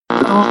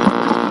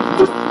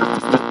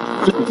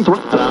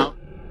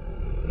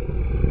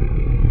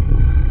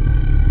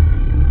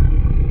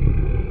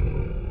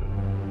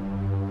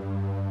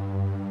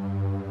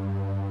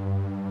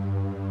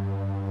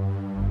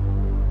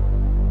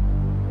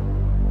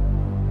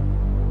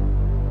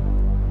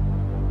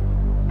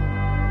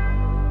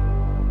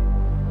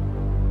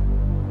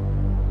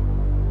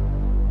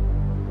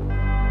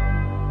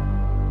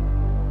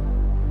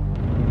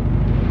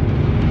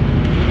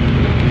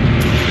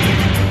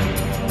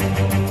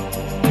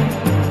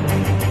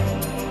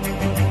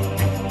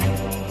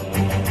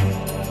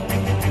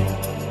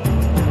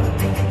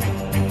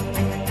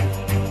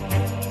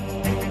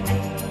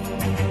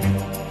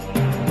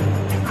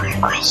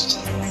Questions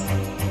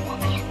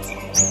and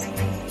answers.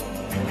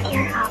 With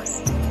your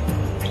host,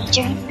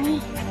 Adrian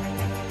Lee.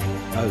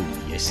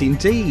 Oh, yes,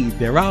 indeed.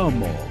 There are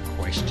more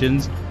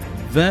questions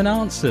than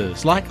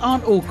answers. Like,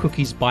 aren't all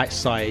cookies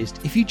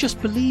bite-sized if you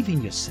just believe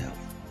in yourself?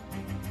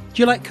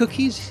 Do you like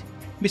cookies?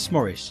 Miss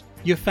Morris,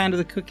 you a fan of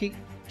the cookie?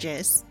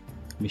 Yes.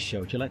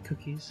 Michelle, do you like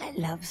cookies? I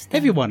love them.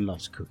 Everyone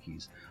loves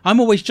cookies. I'm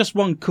always just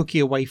one cookie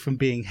away from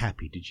being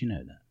happy. Did you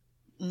know that?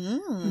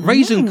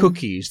 Raisin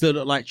cookies that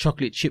look like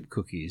chocolate chip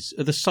cookies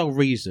are the sole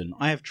reason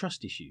I have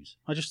trust issues.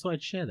 I just thought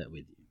I'd share that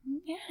with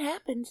you. Yeah, it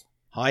happens.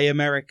 Hi,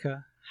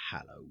 America.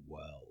 Hello,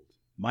 world.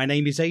 My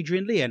name is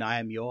Adrian Lee and I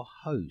am your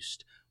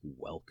host.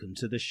 Welcome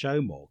to the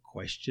show More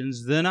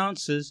Questions Than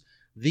Answers,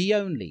 the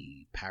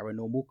only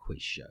paranormal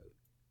quiz show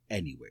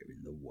anywhere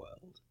in the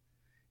world.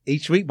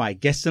 Each week, my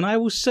guests and I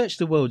will search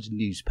the world's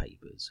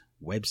newspapers,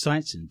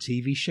 websites and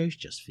TV shows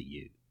just for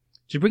you,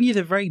 to bring you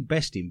the very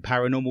best in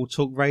paranormal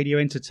talk radio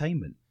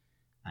entertainment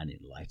and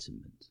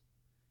enlightenment.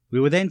 We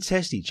will then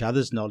test each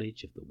other's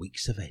knowledge of the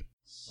week's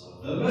events.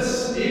 Of the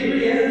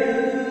mysterious,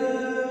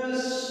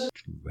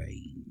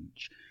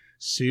 strange,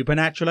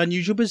 supernatural,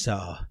 unusual,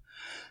 bizarre,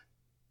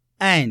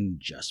 and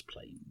just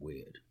plain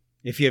weird.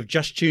 If you have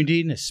just tuned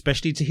in,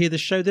 especially to hear the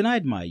show, then I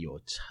admire your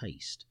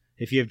taste.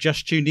 If you have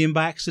just tuned in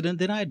by accident,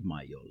 then I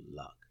admire your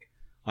luck.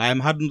 I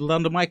am huddled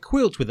under my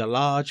quilt with a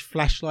large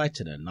flashlight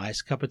and a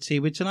nice cup of tea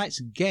with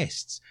tonight's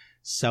guests,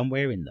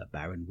 somewhere in the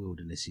barren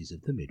wildernesses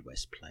of the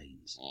Midwest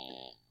Plains,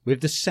 with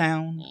the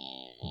sound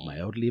of my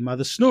elderly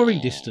mother snoring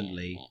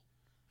distantly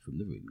from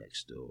the room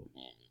next door.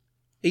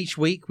 Each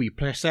week we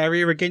press our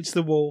ear against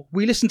the wall.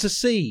 We listen to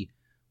see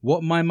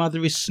what my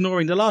mother is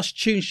snoring, the last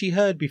tune she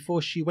heard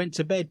before she went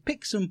to bed,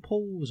 picks and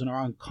pulls on her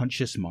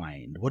unconscious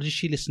mind. What does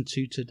she listen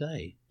to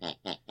today?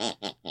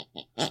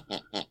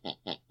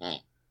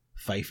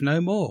 Faith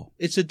no more.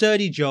 It's a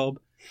dirty job,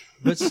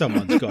 but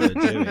someone's got to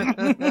do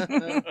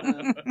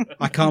it.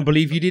 I can't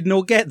believe you didn't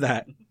all get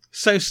that.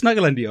 So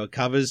snuggle under your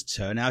covers,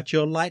 turn out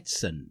your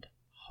lights, and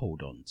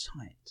hold on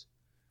tight.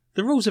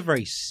 The rules are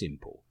very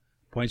simple.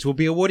 Points will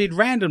be awarded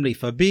randomly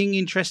for being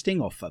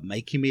interesting or for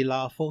making me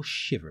laugh or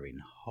shiver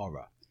in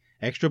horror.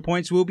 Extra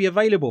points will be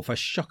available for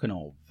shock and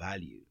awe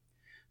value.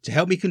 To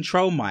help me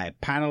control my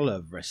panel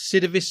of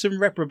recidivists and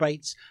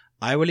reprobates,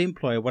 I will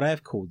employ what I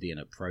have called the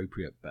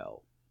inappropriate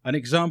bell. An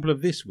example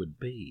of this would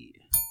be...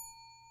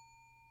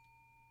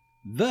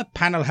 The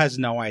panel has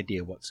no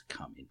idea what's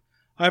coming.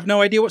 I have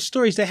no idea what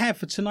stories they have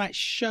for tonight's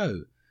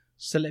show.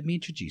 So let me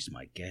introduce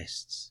my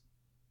guests.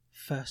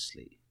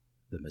 Firstly,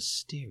 the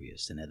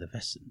mysterious and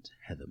effervescent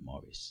Heather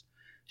Morris.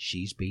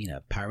 She's been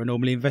a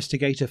paranormal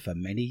investigator for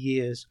many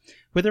years,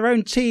 with her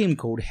own team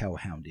called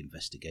Hellhound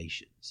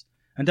Investigations,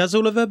 and does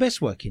all of her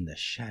best work in the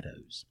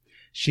shadows.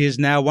 She is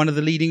now one of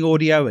the leading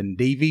audio and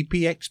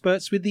DVP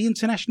experts with the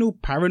International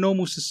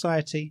Paranormal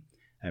Society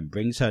and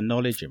brings her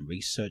knowledge and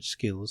research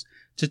skills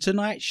to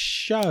tonight's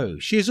show.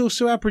 She is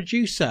also our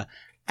producer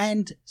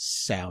and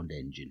sound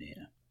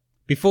engineer.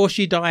 Before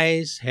she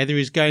dies, Heather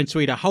is going to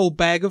eat a whole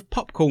bag of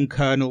popcorn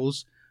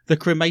kernels. The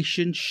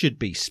cremation should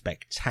be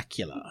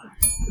spectacular.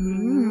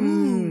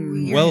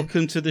 Yeah.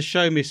 Welcome to the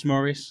show, Miss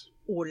Morris.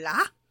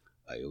 Hola.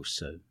 I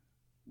also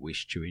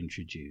wish to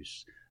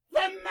introduce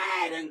the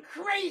mad and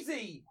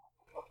crazy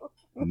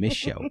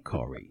Michelle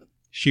Corrie.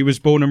 She was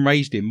born and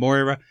raised in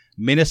Moira,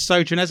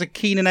 Minnesota, and has a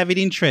keen and avid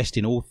interest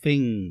in all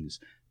things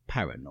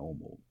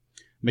paranormal.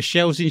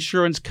 Michelle's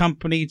insurance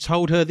company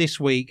told her this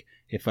week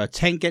if her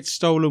tent gets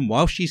stolen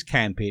while she's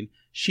camping,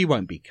 she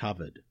won't be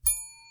covered.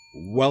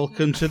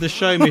 Welcome to the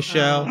show,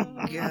 Michelle.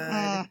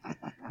 God.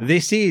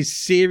 This is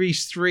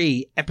Series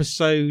 3,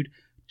 Episode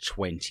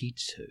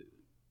 22.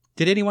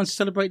 Did anyone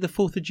celebrate the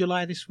 4th of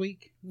July this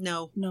week?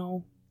 No.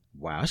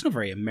 Wow, that's not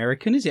very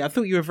American, is it? I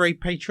thought you were a very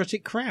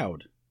patriotic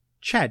crowd.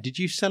 Chad, did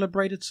you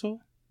celebrate at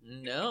all?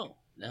 No.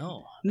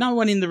 No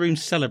one in the room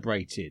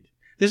celebrated.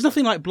 There's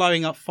nothing like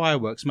blowing up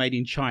fireworks made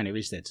in China,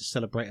 is there, to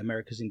celebrate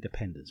America's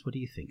independence? What do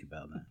you think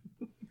about that?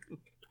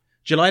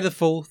 July the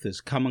 4th has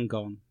come and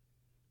gone,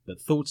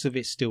 but thoughts of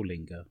it still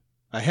linger.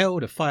 I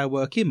held a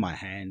firework in my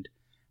hand.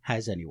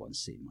 Has anyone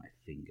seen my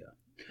finger?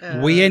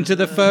 We enter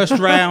the first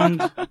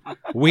round.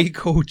 We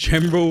call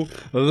general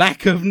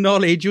lack of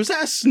knowledge. Was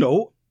that a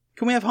snort?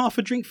 Can we have half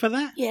a drink for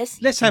that? Yes.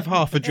 Let's have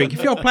half a drink.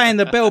 If you're playing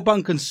the Bell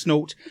Bunk and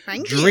Snort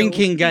Thank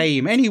drinking you.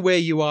 game anywhere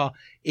you are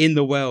in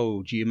the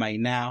world, you may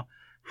now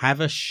Have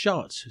a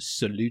shot.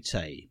 Salute.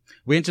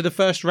 We enter the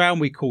first round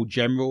we call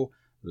General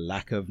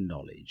Lack of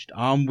Knowledge.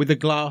 Armed with a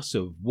glass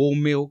of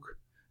warm milk.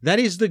 That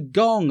is the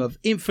gong of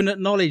infinite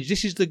knowledge.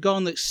 This is the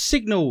gong that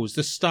signals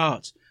the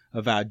start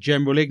of our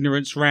general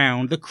ignorance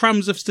round. The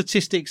crumbs of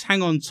statistics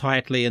hang on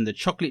tightly and the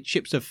chocolate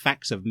chips of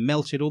facts have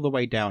melted all the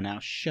way down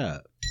our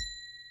shirt.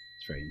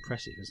 It's very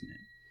impressive, isn't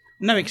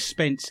it? No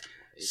expense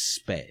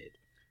spared.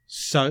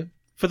 So,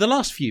 for the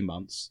last few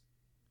months,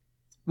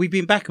 we've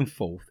been back and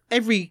forth.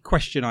 Every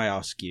question I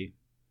ask you,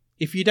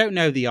 if you don't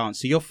know the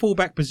answer, your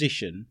fallback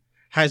position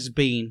has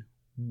been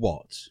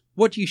what?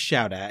 What do you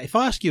shout at? If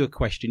I ask you a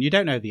question, you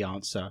don't know the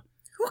answer.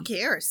 Who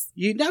cares?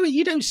 You know,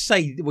 you don't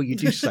say, well, you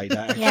do say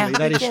that, actually. Yeah,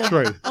 That is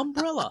true.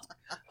 Umbrella.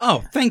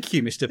 Oh, thank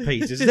you, Mr.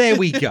 Peters. There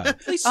we go.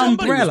 At least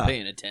somebody Umbrella. was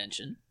paying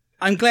attention.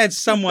 I'm glad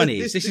someone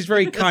is. This is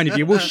very kind of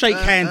you. We'll shake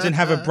hands and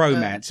have a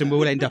bromance and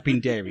we'll end up in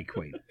Dairy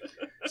Queen.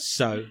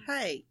 So,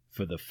 Hey.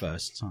 for the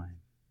first time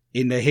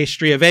in the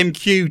history of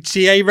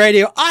MQTA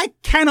Radio, I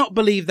cannot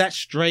believe that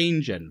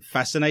strange and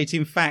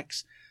fascinating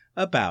facts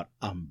about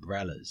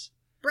umbrellas.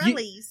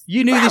 Brellies.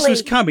 You knew this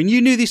was Brelly. coming.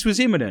 You knew this was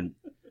imminent.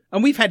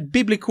 And we've had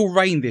biblical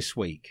rain this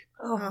week.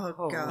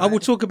 Oh, God. I will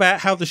talk about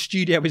how the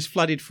studio is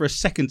flooded for a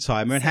second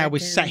time and how we're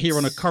sat here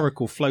on a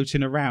coracle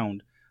floating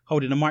around,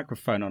 holding a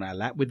microphone on our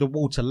lap with the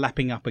water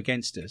lapping up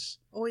against us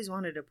Always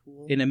wanted a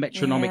pool. in a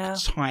metronomic Yeah.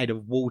 tide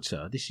of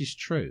water. This is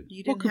true.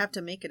 You didn't have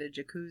to make it a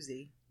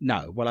jacuzzi.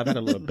 No, well, I've had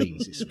a lot of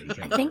beans this week.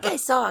 I think I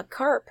saw a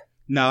carp.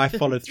 No, I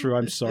followed through.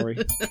 I'm sorry.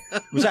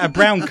 Was that a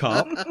brown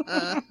carp?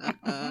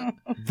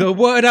 The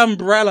word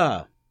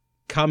umbrella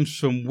comes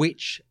from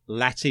which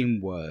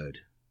Latin word?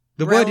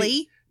 The word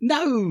Brelly?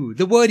 No,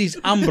 the word is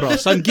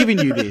umbros. I'm giving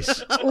you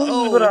this.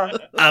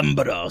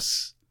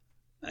 Umbros.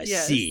 I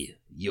Yes. see.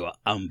 You are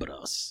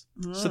umbros.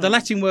 So the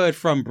Latin word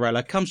for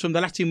umbrella comes from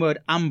the Latin word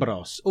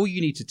ambros. All you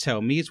need to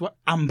tell me is what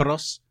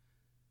ambros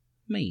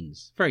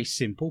means. Very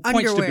simple.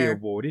 Points to be Underwear.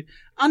 awarded.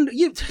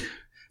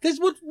 There's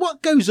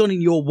what goes on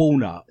in your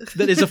walnut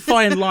that there's a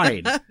fine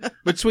line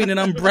between an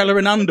umbrella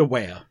and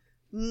underwear.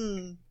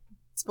 It's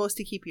supposed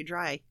to keep you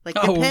dry. Like,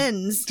 Oh.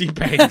 depends.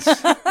 Depends.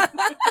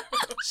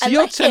 So I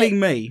you're like telling it.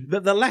 me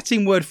that the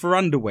Latin word for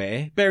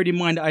underwear, bearing in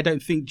mind that I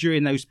don't think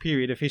during those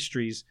period of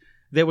histories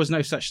there was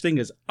no such thing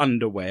as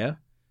underwear.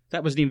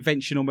 That was an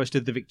invention almost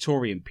of the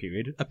Victorian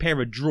period. A pair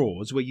of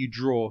drawers where you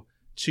draw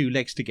two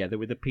legs together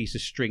with a piece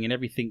of string and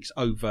everything's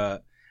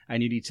overt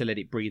and you need to let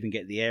it breathe and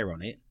get the air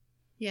on it.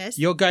 Yes.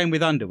 You're going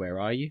with underwear,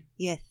 are you?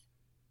 Yes.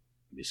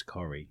 Miss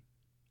Corrie.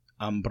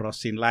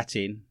 Umbros in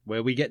Latin,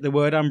 where we get the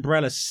word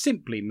umbrella,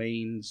 simply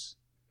means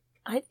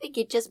I think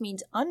it just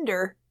means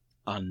under.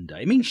 under.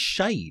 It means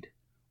shade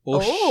or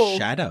Oh.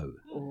 shadow.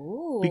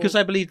 Ooh. Because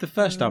I believe the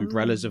first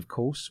umbrellas, of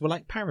course, were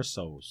like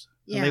parasols.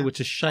 And Yeah. they were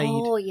to shade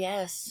Oh,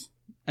 yes.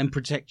 and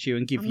protect you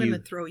and give I'm going you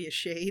to throw you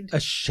shade. a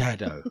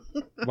shadow.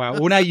 Wow.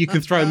 Well, now you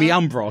can throw me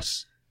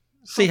umbros.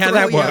 See how I'll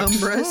that throw you works?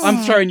 umbros.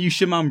 I'm throwing you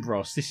some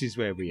umbros. This is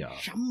where we are.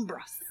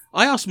 Chambras.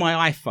 I asked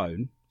my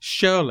iPhone,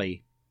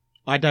 Shirley,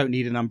 I don't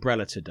need an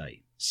umbrella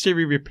today.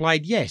 Siri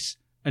replied, yes,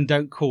 and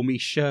don't call me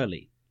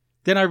Shirley.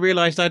 Then I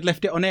realised I'd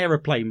left it on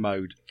aeroplane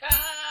mode.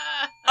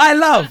 I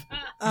love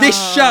this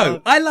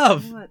show. I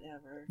love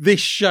Whatever. this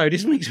show.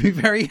 This makes me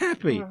very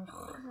happy.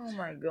 Oh,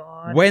 my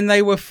God. When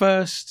they were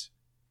first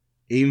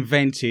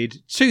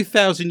invented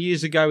 2,000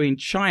 years ago in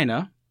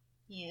China,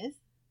 Yes.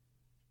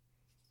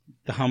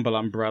 the humble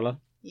umbrella,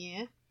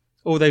 Yeah.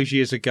 all those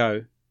years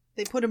ago,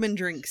 They put them in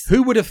drinks.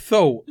 who would have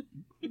thought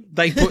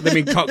they put them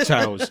in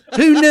cocktails?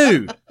 Who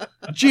knew?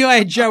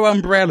 G.I. Joe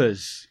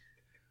umbrellas.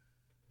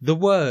 The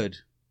word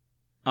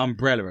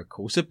umbrella, of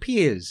course,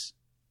 appears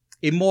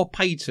in more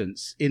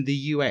patents in the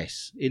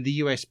US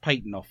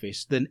Patent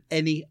Office, than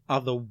any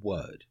other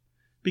word.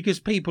 Because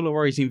people are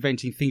always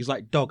inventing things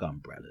like dog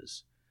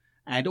umbrellas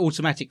and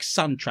automatic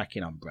sun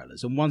tracking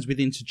umbrellas and ones with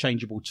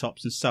interchangeable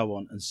tops and so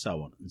on and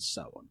so on and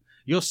so on.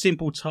 Your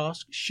simple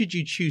task, should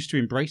you choose to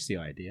embrace the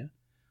idea,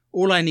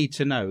 all I need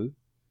to know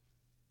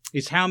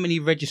is how many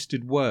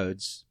registered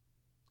words,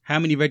 how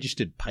many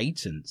registered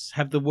patents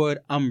have the word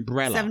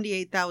umbrella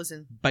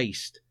 78,000.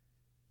 based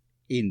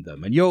in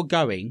them. And you're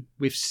going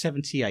with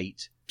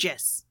 78,000.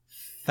 Jess.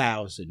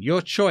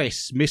 Your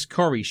choice, Miss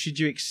Corrie, should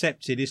you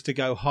accept it, is to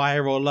go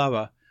higher or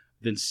lower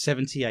than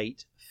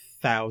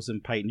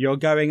 78,000 patent. You're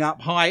going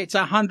up high. It's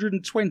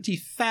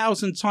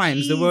 120,000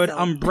 times the word Jeez,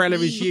 umbrella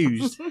is please.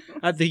 used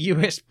at the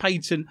US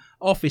Patent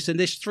Office, and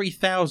there's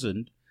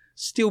 3,000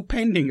 still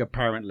pending,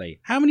 apparently.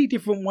 How many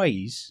different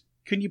ways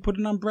can you put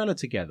an umbrella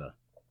together?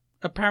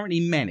 Apparently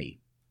many.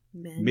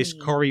 Miss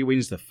Corrie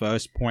wins the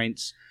first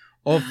points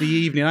of the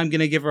evening. I'm going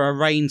to give her a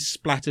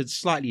rain-splattered,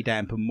 slightly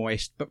damp and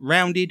moist, but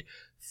rounded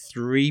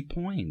 3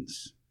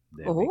 points.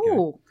 There we go.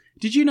 Oh.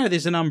 Did you know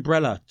there's an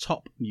umbrella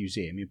top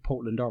museum in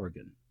Portland,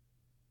 Oregon?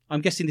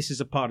 I'm guessing this is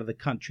a part of the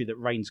country that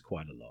rains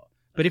quite a lot.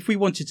 But if we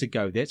wanted to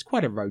go there, it's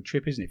quite a road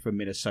trip, isn't it, from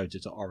Minnesota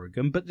to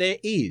Oregon? But there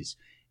is,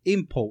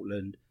 in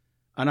Portland,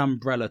 an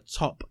umbrella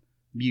top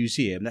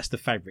museum. That's the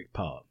fabric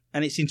part.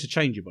 And it's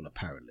interchangeable,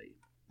 apparently.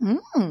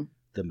 Mm.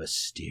 The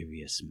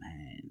mysterious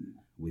man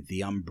with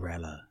the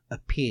umbrella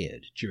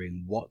appeared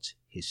during what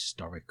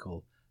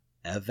historical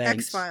event?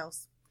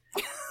 X-Files.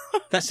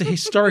 That's a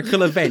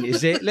historical event,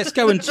 is it? Let's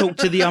go and talk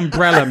to the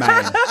umbrella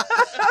man.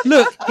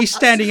 Look, he's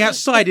standing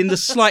outside in the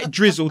slight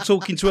drizzle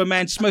talking to a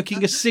man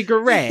smoking a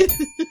cigarette.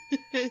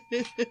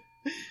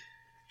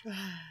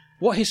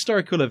 What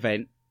historical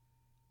event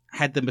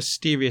had the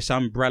mysterious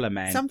umbrella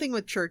man Something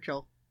with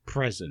Churchill.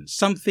 present?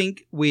 Something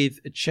with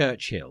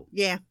Churchill.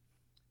 Yeah.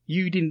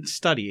 You didn't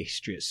study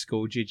history at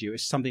school, did you?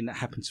 It's something that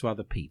happened to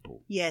other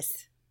people.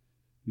 Yes.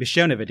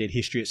 Michelle never did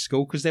history at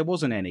school because there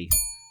wasn't any.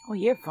 Oh,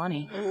 you're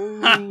funny.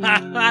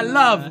 I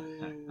love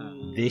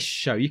this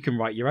show. You can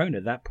write your own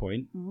at that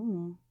point.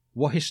 Mm.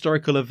 What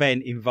historical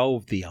event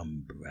involved the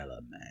umbrella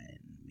man,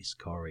 Miss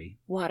Corrie?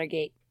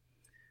 Watergate.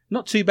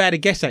 Not too bad a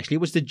guess, actually.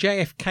 It was the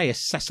JFK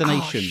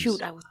assassinations. Oh,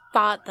 shoot. I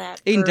thought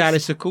that In first.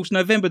 Dallas, of course,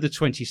 November the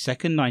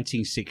 22nd,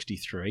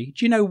 1963.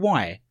 Do you know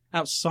why?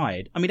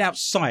 Outside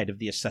of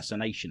the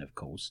assassination, of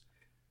course.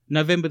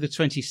 November the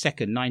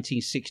 22nd,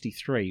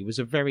 1963 was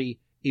a very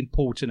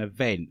important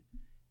event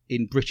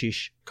in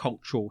British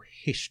cultural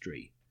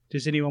history.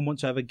 Does anyone want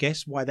to have a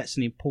guess why that's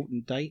an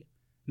important date?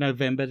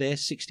 November there,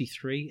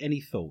 63. Any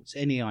thoughts?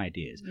 Any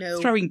ideas? No.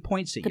 Throwing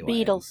points at The you.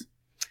 Beatles.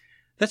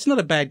 That's not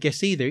a bad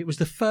guess either. It was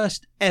the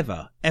first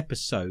ever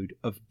episode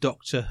of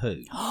Doctor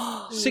Who.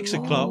 6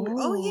 o'clock.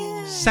 Oh,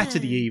 yeah.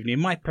 Saturday evening,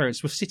 my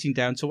parents were sitting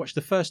down to watch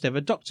the first ever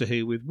Doctor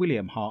Who with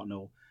William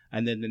Hartnell,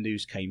 and then the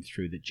news came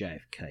through that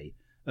JFK,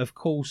 of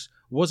course,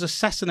 was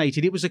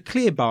assassinated. It was a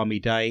clear, balmy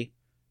day,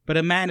 but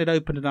a man had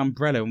opened an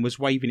umbrella and was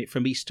waving it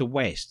from east to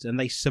west, and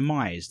they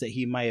surmised that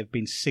he may have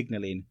been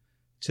signalling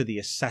to the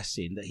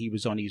assassin that he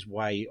was on his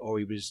way or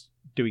he was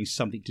doing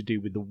something to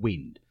do with the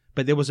wind.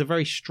 But there was a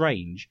very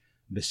strange,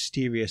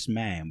 mysterious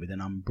man with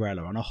an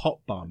umbrella on a hot,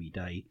 balmy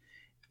day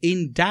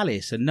in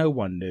Dallas, and no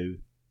one knew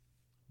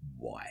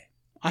why.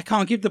 I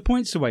can't give the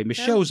points away.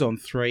 Michelle's on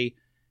 3.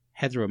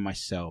 Heather and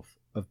myself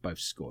have both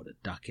scored a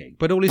duck egg.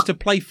 But all is to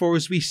play for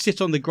as we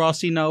sit on the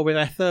grassy knoll with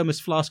our thermos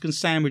flask and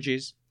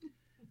sandwiches.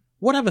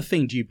 What other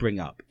thing do you bring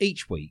up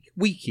each week,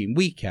 week in,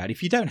 week out?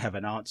 If you don't have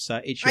an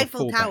answer, it's your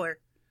Eiffel fallback. Tower.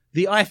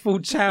 The Eiffel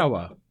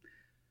Tower.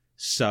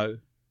 So,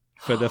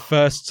 for the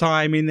first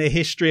time in the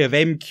history of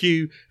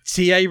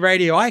MQTA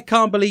Radio, I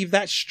can't believe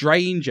that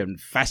strange and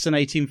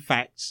fascinating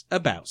facts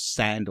about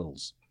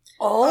sandals.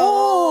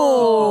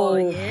 Oh,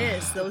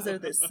 yes. Those are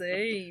the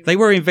same. They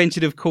were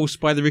invented, of course,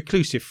 by the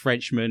reclusive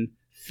Frenchman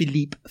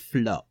Philippe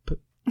Flop.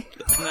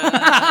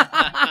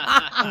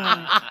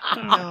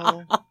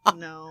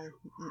 No.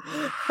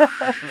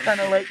 Kind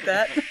of like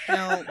that.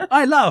 No.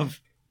 I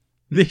love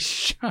this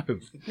show.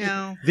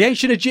 No. The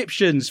ancient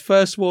Egyptians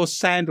first wore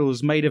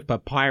sandals made of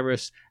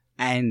papyrus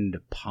and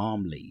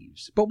palm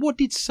leaves. But what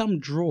did some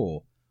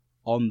draw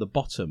on the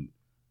bottom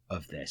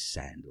of their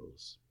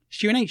sandals?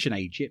 So you're in ancient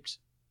Egypt.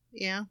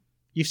 Yeah.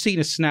 You've seen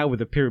a snail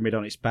with a pyramid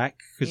on its back,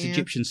 because Yeah.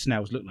 Egyptian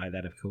snails look like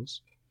that, of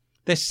course.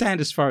 There's sand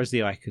as far as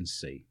the eye can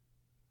see.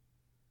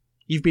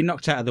 You've been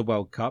knocked out of the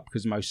World Cup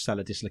because Mo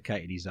Salah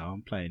dislocated his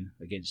arm playing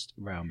against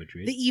Real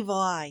Madrid. The evil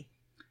eye.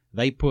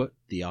 They put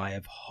the Eye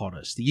of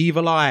Horus, the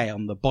evil eye,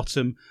 on the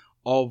bottom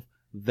of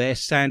their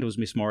sandals,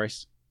 Miss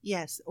Morris.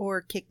 Yes.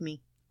 Or kick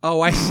me. Oh,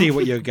 I see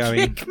what you're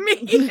going. Kick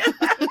me.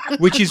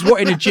 Which is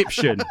what in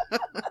Egyptian.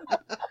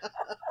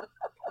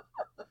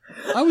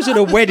 I was at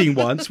a wedding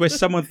once where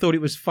someone thought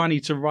it was funny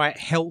to write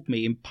 "help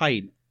me" in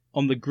paint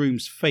on the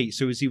groom's feet.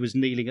 So as he was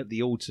kneeling at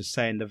the altar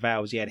saying the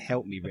vows, he had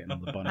 "help me" written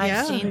on the bonnet. I've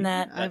Yeah. seen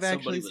that. I've That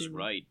actually somebody was seen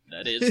right.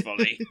 That is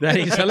funny. That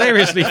is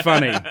hilariously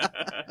funny.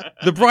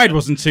 The bride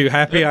wasn't too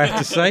happy, I have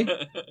to say.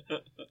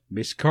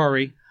 Miss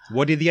Corrie,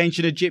 what did the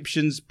ancient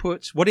Egyptians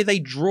put? What did they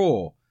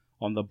draw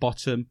on the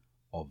bottom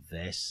of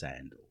their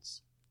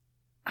sandals?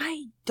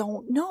 I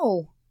don't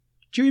know.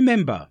 Do you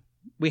remember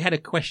we had a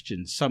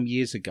question some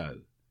years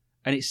ago,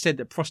 and it said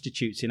that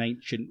prostitutes in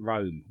ancient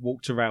Rome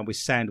walked around with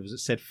sandals that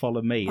said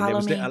 "follow me," and there Follow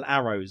was me. little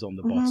arrows on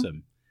the Mhm.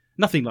 bottom.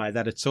 Nothing like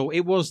that at all.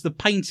 It was the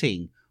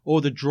painting or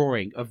the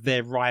drawing of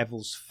their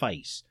rival's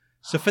face.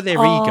 So for their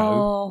ego,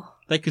 Oh,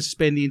 they could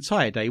spend the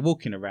entire day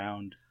walking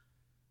around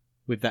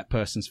with that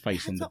person's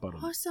face on the That's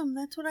bottom. awesome.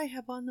 That's what I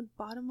have on the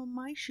bottom of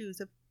my shoes.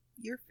 Of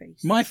your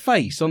face. My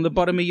face on the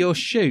bottom of your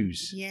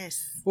shoes.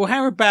 Yes. Well,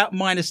 how about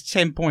minus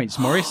 10 points,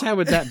 Maurice? How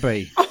would that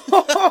be?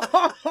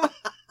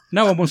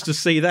 No one wants to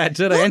see that,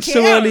 do they? Who And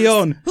so early cares?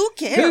 on. Who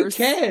cares? Who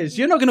cares?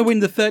 You're not going to win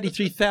the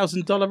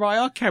 $33,000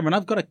 IR camera, and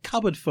I've got a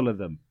cupboard full of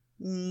them.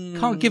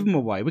 Can't give them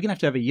away. We're going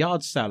to have a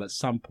yard sale at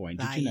some point.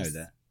 Did you know Nice.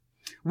 that?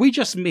 We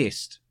just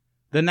missed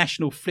the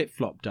National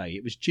Flip-Flop Day.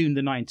 It was June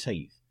the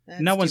 19th.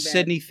 That's No one too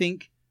said bad.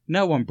 anything.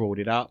 No one brought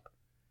it up.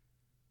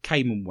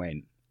 Came and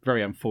went.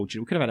 Very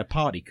unfortunate. We could have had a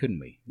party, couldn't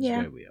we? That's Yeah.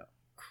 where we are.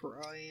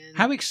 Crying.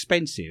 How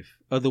expensive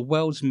are the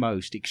world's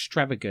most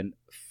extravagant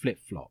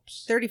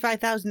flip-flops?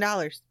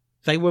 $35,000.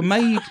 They were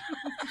made...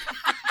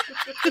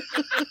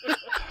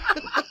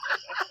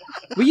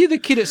 Were you the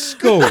kid at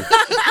school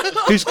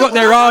who's got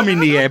their arm in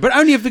the air, but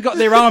only if they've got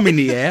their arm in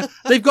the air,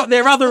 they've got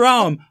their other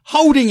arm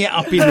holding it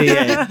up in the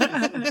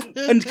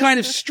air and kind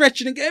of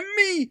stretching and going,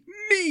 me,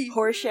 Me.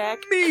 Horseshack.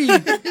 Me.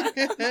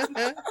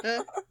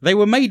 They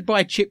were made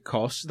by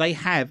Chipcos. They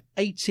have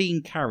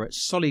 18 karat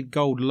solid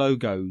gold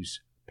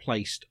logos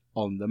placed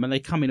on them, and they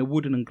come in a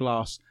wooden and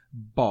glass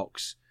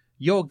box.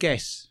 Your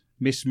guess,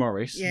 Miss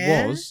Morris,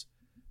 was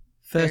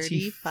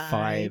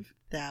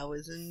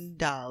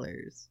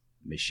 $35,000.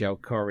 Michelle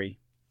Corrie,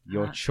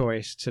 your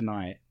choice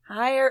tonight.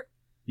 Higher.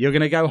 You're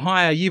going to go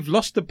higher. You've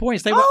lost the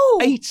points. They were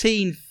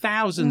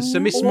 18,000. So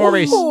Miss Ooh.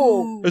 Morris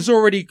has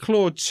already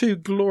clawed 2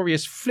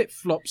 glorious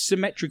flip-flop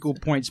symmetrical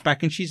points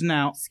back, and she's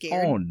now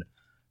on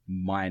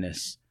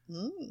 -8.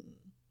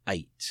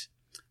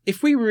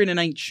 If we were in an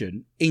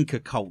ancient Inca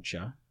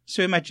culture,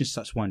 so imagine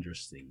such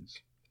wondrous things,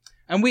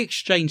 and we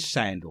exchanged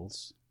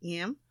sandals.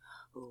 Yeah.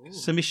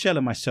 So Michelle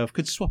and myself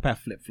could swap our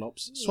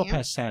flip-flops, swap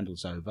our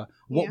sandals over.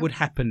 What would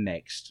happen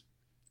next?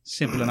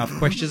 Simple enough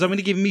questions. I'm going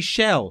to give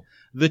Michelle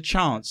the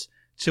chance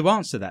to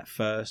answer that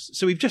first.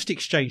 So we've just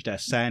exchanged our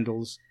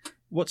sandals.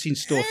 What's in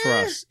store for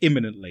us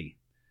imminently?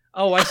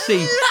 Oh, I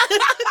see.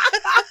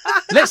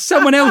 Let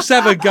someone else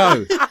have a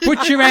go.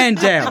 Put your hand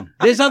down.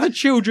 There's other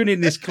children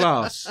in this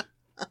class.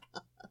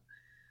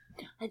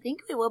 I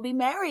think we will be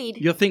married.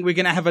 You think we're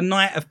going to have a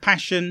night of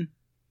passion?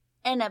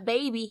 And a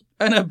baby.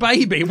 And a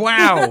baby.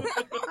 Wow.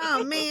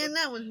 Oh, man,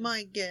 that was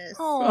my guess.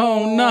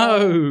 Oh,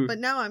 no. But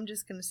now I'm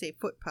just going to say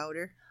foot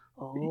powder.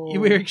 Oh.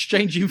 We're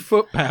exchanging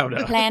foot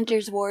powder.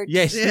 Planter's wart.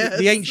 Yes,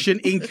 the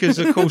ancient Incas,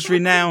 of course,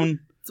 renowned.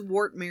 It's a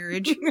wart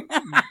marriage.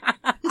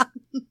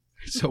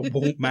 It's a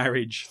wart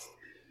marriage.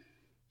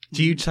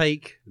 Do you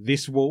take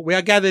this wart? We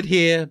are gathered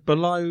here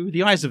below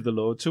the eyes of the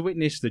Lord to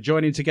witness the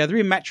joining together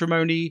in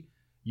matrimony,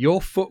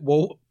 your foot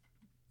wart.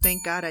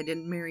 Thank God I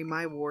didn't marry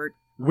my wart.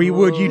 We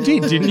would. You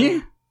did, didn't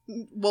you?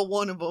 Well,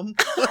 one of them.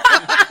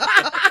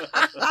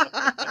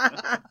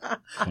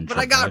 But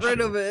I got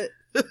rid of it.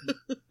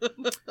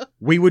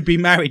 We would be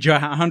married. You're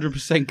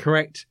 100%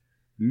 correct.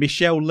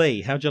 Michelle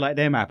Lee. How'd you like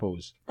them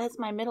apples? That's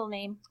my middle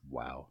name.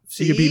 Wow.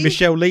 So you'd be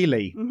Michelle Lee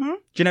Lee. Mm-hmm. Do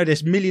you know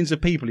there's millions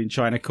of people in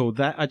China called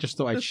that? I just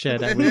thought I'd share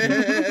that with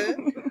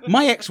you.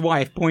 My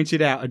ex-wife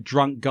pointed out a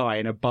drunk guy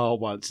in a bar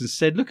once and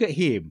said, look at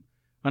him.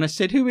 And I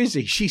said, who is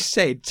he? She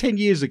said, 10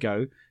 years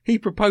ago, he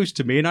proposed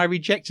to me and I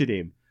rejected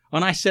him.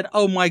 And I said,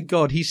 oh my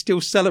God, he's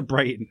still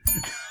celebrating.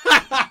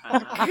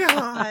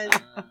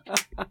 God.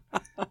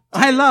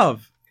 I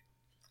love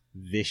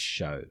this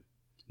show.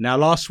 Now,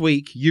 last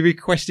week, you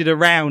requested a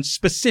round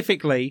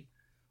specifically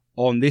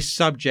on this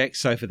subject.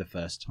 So for the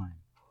first time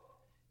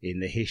in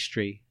the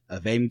history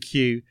of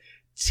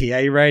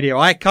MQTA Radio,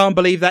 I can't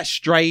believe that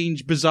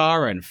strange,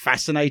 bizarre and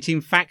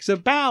fascinating facts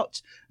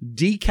about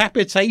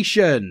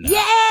decapitation.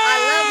 Yeah!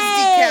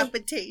 I love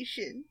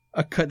decapitation.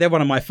 They're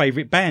one of my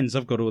favourite bands.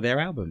 I've got all their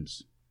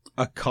albums.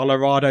 A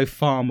Colorado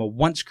farmer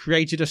once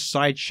created a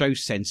sideshow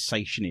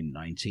sensation in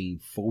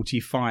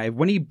 1945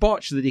 when he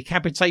botched the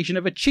decapitation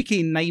of a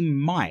chicken named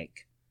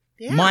Mike.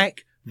 Yeah.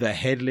 Mike, the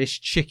headless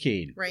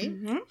chicken. Right?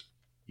 Mm-hmm.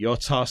 Your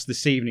task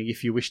this evening,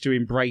 if you wish to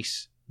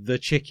embrace the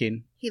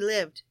chicken. He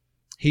lived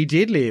He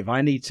did live.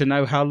 I need to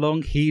know how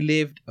long he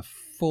lived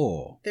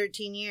for.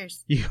 13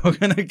 years. You're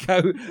going to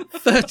go...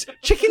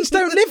 Chickens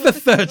don't live for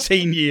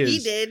 13 years. He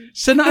did.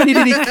 So not only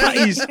did he cut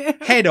his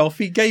head off,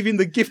 he gave him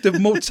the gift of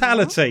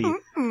mortality.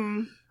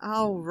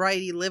 Oh,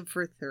 right. He lived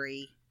for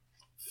 3.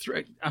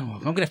 I'm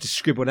going to have to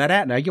scribble that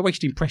out now. You're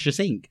wasting precious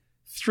ink.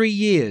 3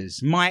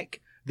 years.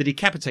 Mike, the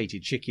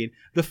decapitated chicken.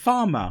 The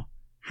farmer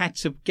had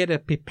to get a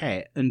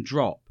pipette and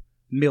drop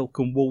milk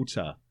and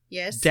water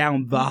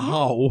down the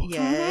hole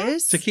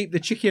to keep the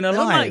chicken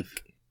alive.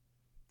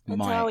 That's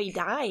how he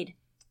died.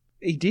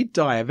 He did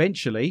die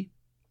eventually.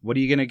 What are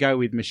you going to go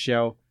with,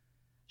 Michelle?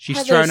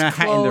 She's thrown her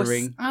hat in the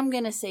ring. I'm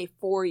going to say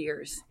 4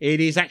 years.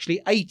 It is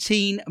actually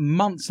 18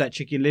 months that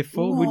chicken lived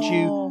for. Would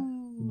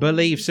you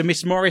believe? So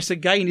Miss Morris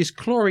again is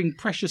clawing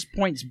precious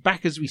points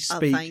back as we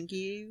speak. Thank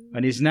you.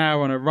 And is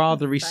now on a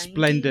rather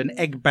resplendent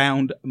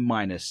egg-bound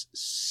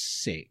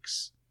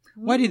 -6.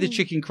 Why did the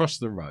chicken cross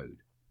the road?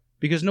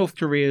 Because North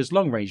Korea's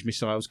long-range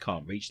missiles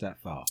can't reach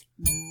that far.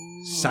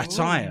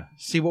 Satire.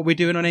 See what we're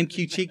doing on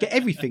MQT? You get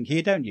everything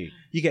here, don't you?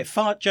 You get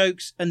fart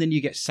jokes and then you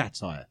get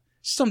satire.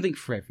 Something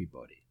for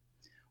everybody.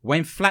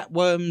 When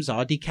flatworms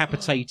are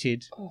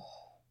decapitated,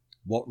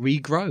 what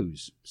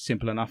regrows?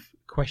 Simple enough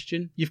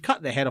question. You've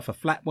cut the head off a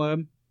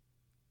flatworm.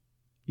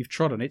 You've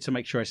trod on it to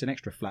make sure it's an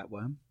extra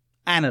flatworm.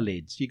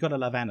 Annelids. You've got to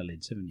love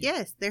annelids, haven't you?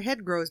 Yes, their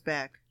head grows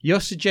back.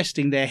 You're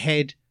suggesting their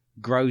head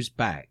grows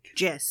back.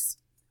 Yes.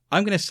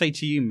 I'm going to say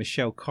to you,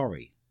 Michelle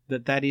Corrie,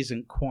 that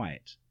isn't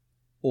quite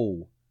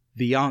all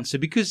the answer,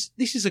 because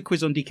this is a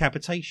quiz on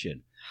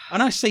decapitation.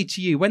 And I say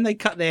to you, when they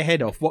cut their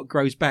head off, what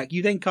grows back?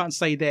 You then can't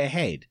say their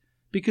head,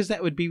 because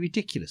that would be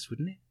ridiculous,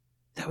 wouldn't it?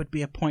 That would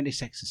be a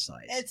pointless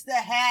exercise. It's the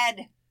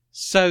head.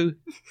 So,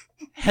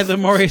 Heather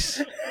Morris,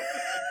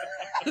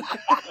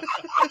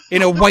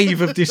 in a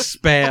wave of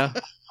despair,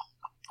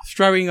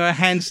 throwing her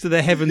hands to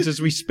the heavens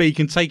as we speak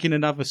and taking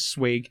another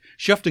swig.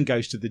 She often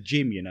goes to the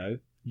gym, you know,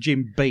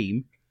 Jim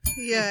Beam.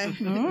 Yeah.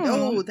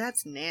 Oh,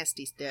 that's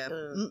nasty stuff.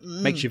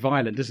 Makes you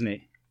violent, doesn't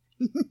it?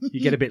 You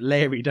get a bit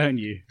leery, don't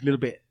you? A little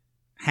bit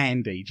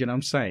handy, do you know what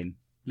I'm saying?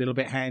 Little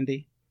bit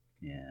handy?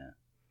 Yeah.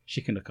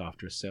 She can look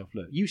after herself.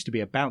 Look, you used to be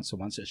a bouncer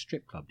once at a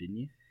strip club, didn't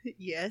you?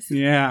 Yes.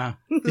 Yeah.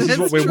 This is That's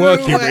what we're true.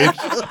 working with.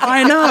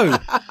 I know.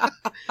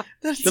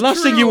 That's The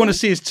last thing you true. want to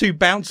see is two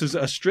bouncers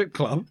at a strip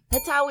club.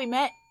 That's how we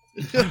met.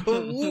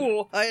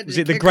 Ooh, I had Was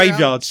to it the kick her out.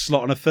 graveyard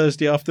slot on a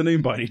Thursday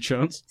afternoon by any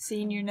chance?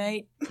 Senior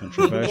night.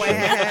 Controversial.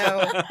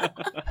 Wow.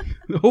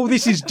 All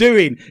this is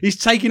doing is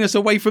taking us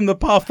away from the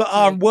path that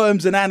are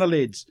worms and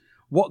annelids.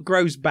 What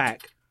grows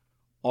back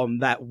on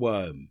that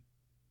worm?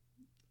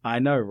 I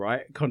know,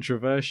 right?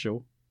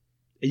 Controversial.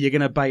 Are you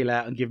going to bail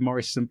out and give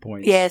Morris some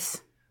points?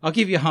 Yes. I'll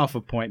give you half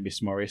a point,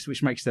 Miss Morris,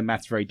 which makes the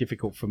maths very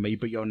difficult for me,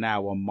 but you're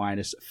now on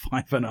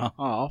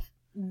 -5.5.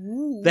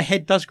 Ooh. The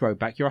head does grow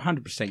back. You're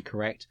 100%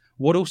 correct.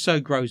 What also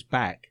grows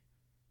back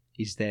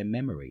is their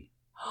memory,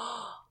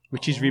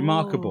 which is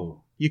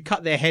remarkable. You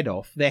cut their head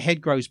off, their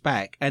head grows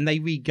back, and they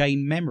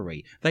regain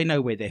memory. They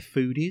know where their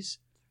food is.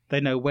 They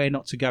know where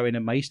not to go in a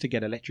maze to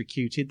get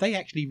electrocuted. They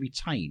actually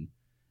retain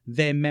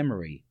their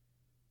memory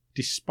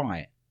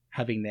despite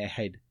having their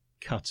head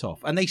cut off.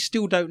 And they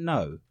still don't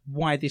know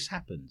why this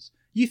happens.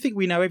 You think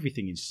we know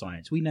everything in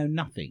science. We know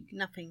nothing.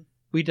 Nothing.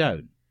 We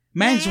don't.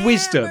 Man's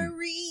wisdom.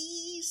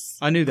 Memories.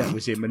 I knew that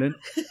was imminent.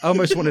 I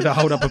almost wanted to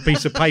hold up a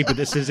piece of paper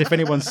that says if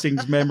anyone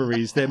sings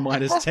memories, they're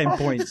 -10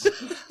 points.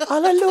 All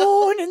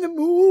alone in the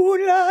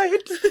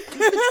moonlight.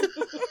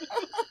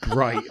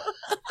 Great.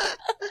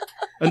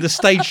 And the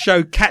stage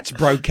show Cats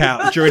broke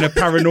out during a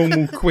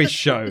paranormal quiz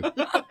show.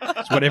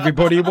 That's what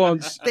everybody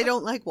wants. They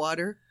don't like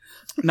water.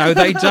 No,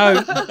 they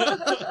don't.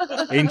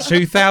 In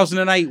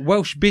 2008,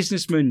 Welsh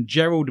businessman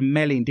Gerald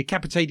Mellin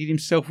decapitated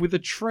himself with a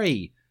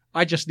tree.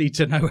 I just need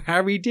to know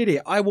how he did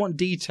it. I want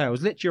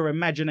details. Let your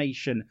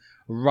imagination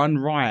run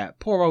riot.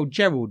 Poor old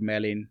Gerald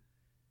Mellin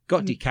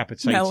got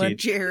decapitated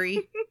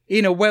Jerry.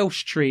 in a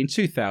Welsh tree in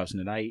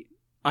 2008.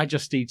 I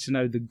just need to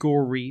know the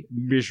gory,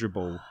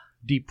 miserable,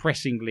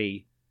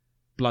 depressingly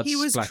blood He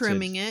was splattered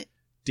trimming it.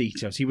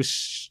 details. He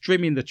was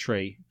trimming the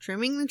tree.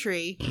 Trimming the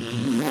tree.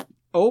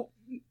 Oh,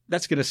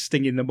 that's going to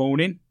sting in the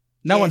morning.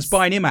 No Yes. one's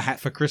buying him a hat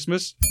for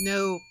Christmas.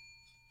 No.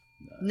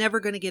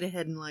 Never going to get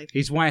ahead in life.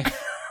 His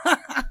wife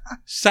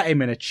sat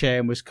him in a chair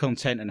and was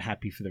content and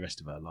happy for the rest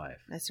of her life.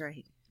 That's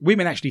right.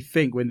 Women actually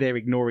think when they're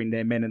ignoring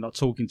their men and not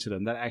talking to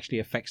them, that actually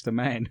affects the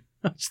man.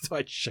 I just thought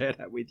I'd share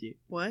that with you.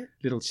 What?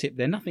 Little tip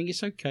there. Nothing.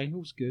 It's okay.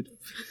 All's good.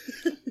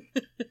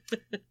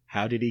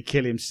 How did he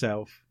kill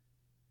himself?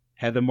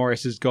 Heather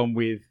Morris has gone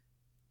with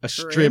a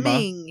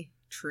strimmer.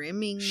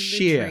 Trimming the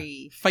Shear.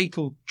 tree.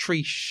 Fatal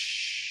tree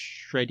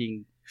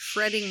shredding.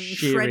 Shredding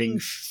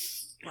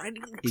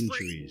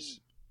Injuries.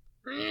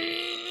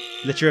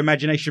 Let your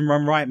imagination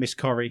run riot, Miss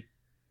Corrie.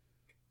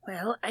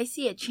 Well, I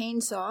see a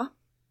chainsaw.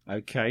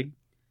 Okay.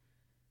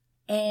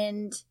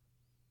 And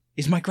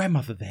Is my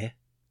grandmother there?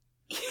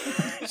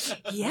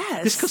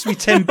 yes. This cost me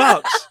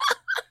 $10.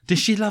 Does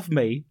she love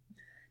me?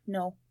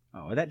 No.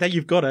 Oh, that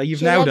you've got her. You've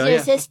She nailed loves her. your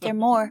Yeah. sister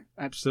more.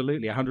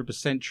 Absolutely,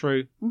 100%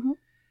 true. Mhm.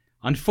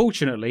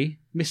 Unfortunately,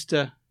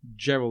 Mr.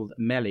 Gerald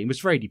Mellin was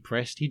very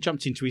depressed. He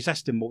jumped into his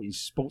Aston Martin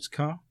sports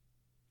car,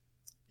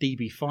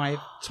 DB5,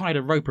 tied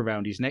a rope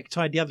around his neck,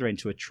 tied the other end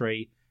to a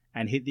tree,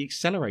 and hit the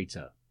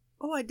accelerator.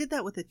 Oh, I did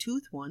that with a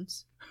tooth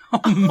once.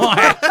 Oh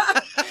my!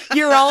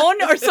 Your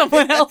own or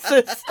someone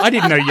else's? I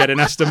didn't know you had an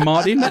Aston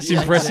Martin. That's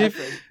Yeah, impressive.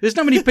 exactly. There's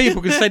not many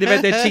people can say they've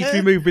had their teeth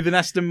removed with an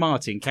Aston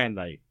Martin, can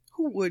they?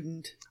 Who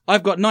wouldn't?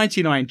 I've got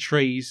 99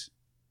 trees,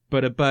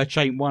 but a birch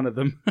ain't one of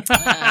them.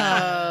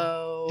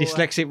 Oh.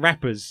 Dyslexic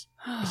rappers.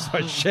 So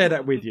I share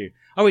that with you.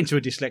 I went to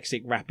a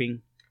dyslexic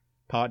rapping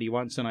party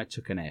once and I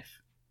took an F.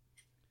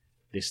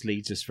 This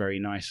leads us very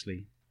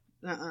nicely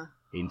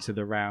into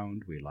the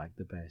round we like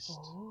the best.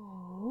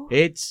 Oh.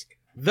 It's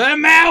the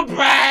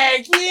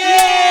mailbag!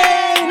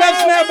 Yay!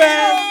 Let's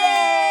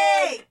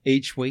mailbag!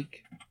 Each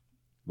week,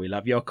 we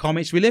love your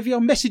comments. We love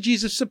your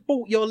messages of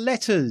support, your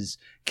letters.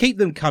 Keep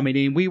them coming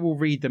in. We will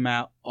read them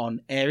out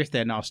on air. If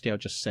they're nasty, I'll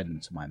just send them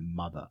to my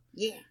mother.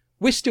 Yeah.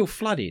 We're still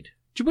flooded.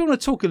 Do we want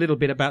to talk a little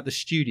bit about the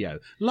studio?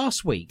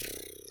 Last week,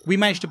 we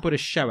managed to put a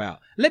show out.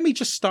 Let me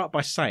just start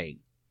by saying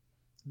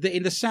that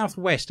in the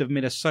southwest of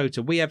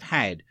Minnesota, we have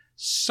had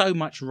so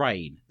much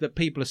rain that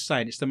people are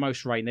saying it's the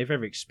most rain they've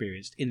ever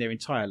experienced in their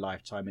entire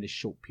lifetime in a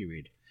short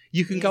period.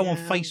 You can go on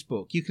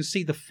Facebook. You can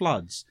see the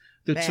floods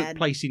that took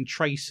place in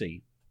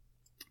Tracy.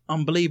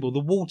 Unbelievable. The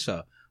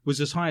water was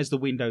as high as the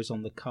windows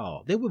on the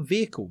car. There were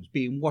vehicles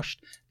being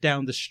washed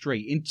down the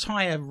street.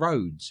 Entire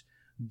roads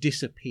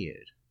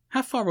disappeared.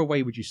 How far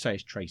away would you say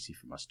is Tracy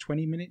from us?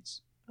 20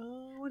 minutes?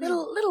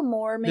 Little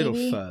more, maybe.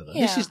 Little further.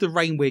 Yeah. This is the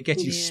rain we're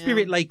getting. Yeah.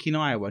 Spirit Lake in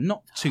Iowa,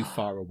 not too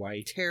far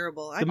away.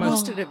 Terrible. I The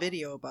most- posted a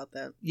video about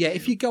that. Yeah,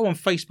 if you go on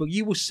Facebook,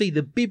 you will see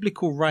the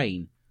biblical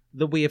rain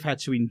that we have had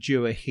to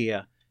endure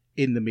here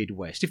in the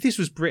Midwest. If this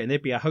was Britain,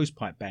 there'd be a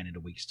hosepipe ban in a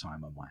week's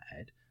time, I might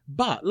add.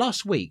 But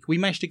last week, we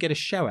managed to get a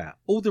show out.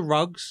 All the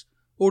rugs,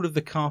 all of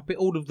the carpet,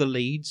 all of the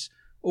leads,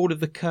 all of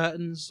the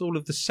curtains, all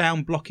of the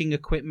sound blocking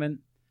equipment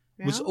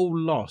was all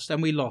lost.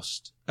 And we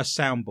lost a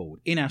soundboard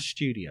in our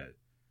studio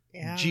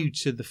due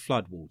to the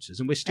floodwaters.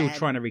 And we're still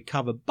trying to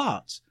recover.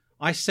 But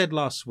I said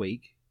last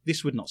week,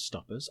 this would not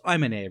stop us.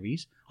 I'm an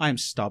Aries. I am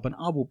stubborn.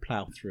 I will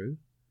plough through.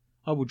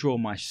 I will draw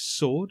my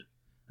sword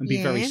and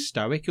be very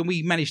stoic. And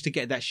we managed to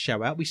get that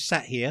show out. We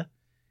sat here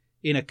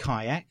in a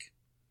kayak.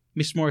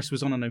 Miss Morris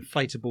was on an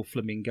inflatable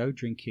flamingo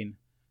drinking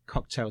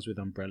cocktails with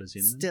umbrellas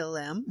in them. Still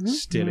am.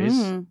 Still is.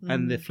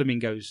 And the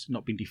flamingo's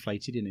not been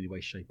deflated in any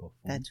way, shape or form.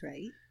 That's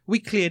right. We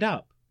cleared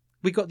up.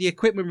 We got the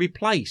equipment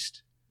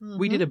replaced.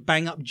 We did a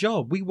bang-up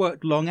job. We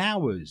worked long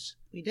hours.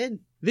 We did.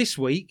 This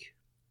week,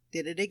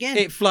 did it again.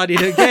 It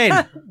flooded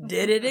again.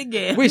 Did it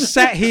again. We're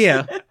sat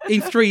here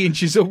in 3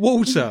 inches of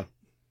water.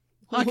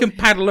 I can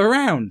paddle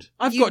around.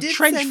 I've got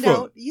trench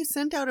foot. You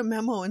sent out a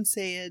memo and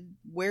said,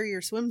 wear your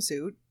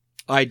swimsuit.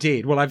 I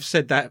did. Well, I've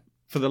said that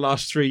for the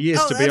last 3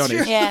 years, to be honest.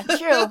 True. Yeah,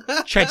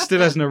 true. Chad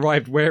still hasn't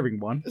arrived wearing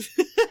one.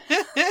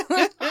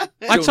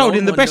 I told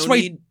him the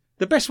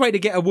best way to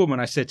get a woman,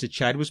 I said to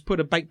Chad, was put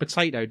a baked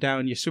potato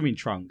down your swimming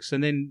trunks.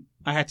 And then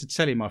I had to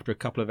tell him after a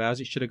couple of hours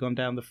it should have gone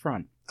down the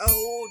front.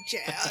 Oh,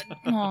 Chad.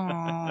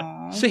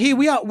 Aww. So here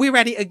we are. We're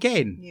at it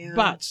again. Yeah.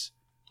 But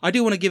I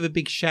do want to give a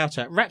big shout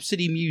out.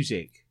 Rhapsody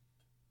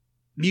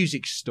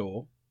Music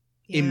Store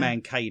in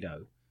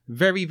Mankato,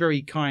 very,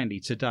 very kindly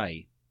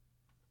today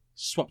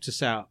swapped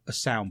us out a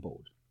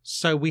soundboard.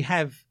 So we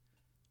have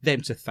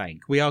them to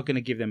thank. We are going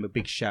to give them a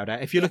big shout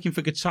out. If you're looking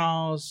for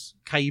guitars,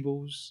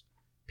 cables,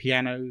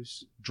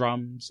 pianos,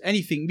 drums,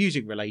 anything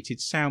music related,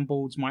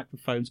 soundboards,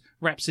 microphones,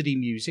 Rhapsody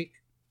Music.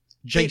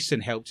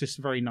 Jason helped us,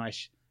 a very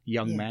nice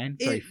young man,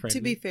 very friendly.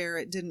 To be fair,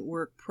 it didn't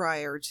work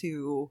prior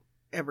to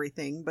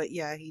everything, but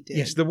yeah, he did.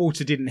 Yes, the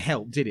water didn't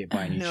help, did it,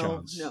 by any No,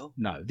 chance? no.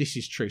 No, this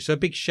is true. So a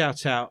big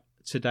shout out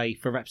today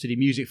for Rhapsody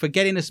Music for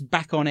getting us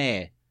back on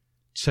air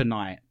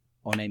tonight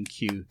on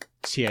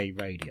Mqta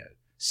Radio.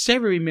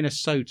 Sarah in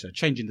Minnesota,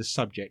 changing the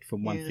subject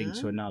from one thing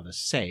to another,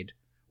 said,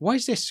 "Why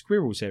is there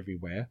squirrels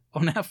everywhere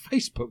on our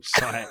Facebook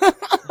site?"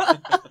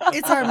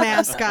 It's our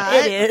mascot.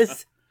 It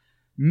is.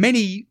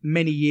 Many,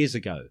 many years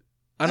ago.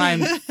 And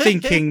I'm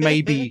thinking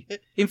maybe,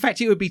 in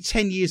fact, it would be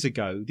 10 years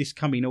ago this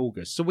coming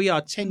August. So we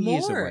are 10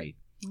 years away.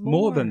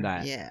 More than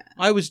that. Yeah.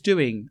 I was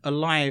doing a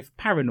live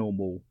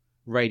paranormal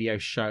radio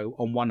show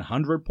on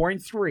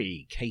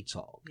 100.3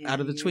 K-Talk out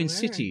of the Twin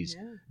Cities.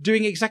 Yeah.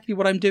 Doing exactly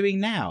what I'm doing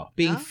now.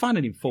 Being fun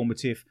and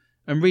informative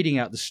and reading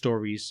out the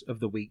stories of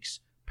the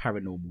week's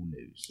paranormal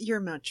news. You're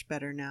much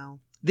better now.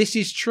 This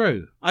is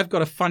true. I've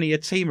got a funnier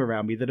team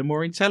around me that are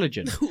more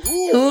intelligent.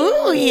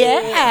 Ooh,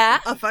 yeah.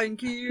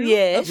 Thank you.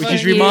 Yes. Which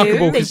is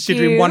remarkable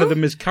considering one of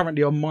them is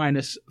currently on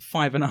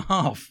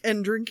 -5.5.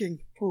 And drinking.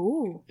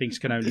 Ooh. Things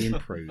can only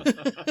improve.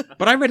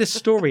 But I read a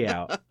story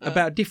out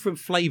about different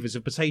flavours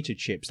of potato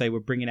chips they were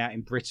bringing out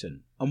in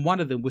Britain. And one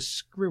of them was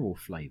squirrel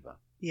flavour.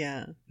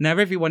 Yeah. Now,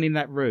 everyone in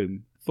that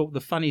room thought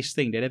the funniest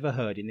thing they'd ever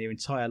heard in their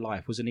entire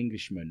life was an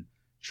Englishman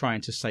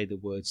trying to say the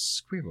word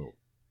squirrel.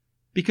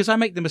 Because I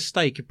make the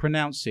mistake of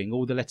pronouncing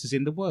all the letters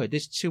in the word.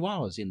 There's 2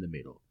 R's in the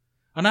middle.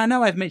 And I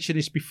know I've mentioned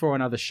this before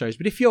on other shows,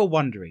 but if you're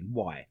wondering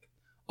why,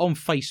 on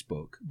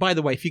Facebook, by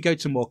the way, if you go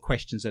to More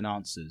Questions and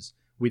Answers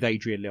with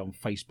Adrian Lee on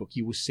Facebook,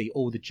 you will see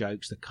all the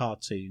jokes, the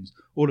cartoons,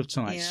 all of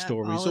tonight's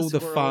stories, all the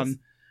fun,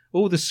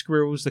 all the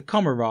squirrels, the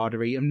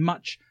camaraderie, and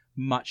much,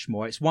 much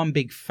more. It's one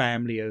big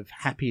family of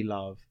happy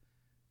love,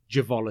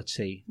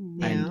 joviality,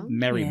 and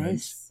merriment.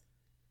 Yes.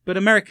 But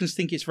Americans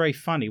think it's very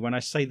funny when I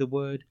say the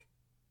word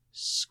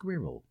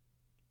squirrel.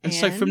 And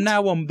so from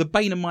now on, the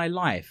bane of my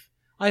life,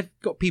 I've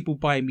got people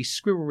buying me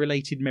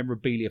squirrel-related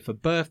memorabilia for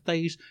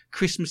birthdays,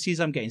 Christmases.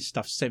 I'm getting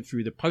stuff sent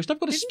through the post. I've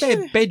got a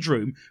spare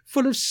bedroom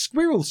full of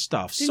squirrel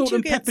stuff. Salt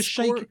and pepper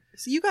shake.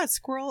 So you got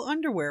squirrel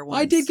underwear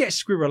once. I did get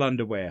squirrel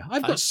underwear.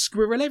 I've got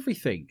squirrel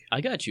everything.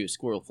 I got you a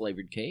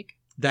squirrel-flavored cake.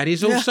 That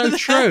is also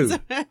true.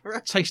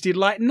 Tasted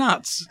like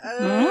nuts.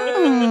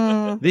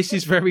 This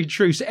is very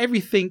true. So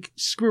everything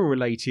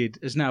squirrel-related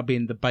has now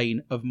been the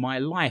bane of my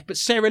life. But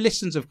Sarah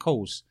listens, of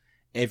course,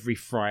 every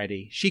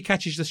Friday. She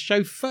catches the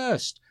show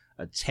first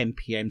at 10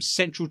 p.m.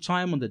 Central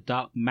Time on the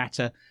Dark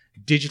Matter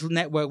Digital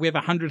Network. We have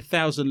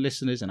 100,000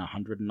 listeners in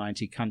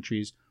 190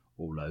 countries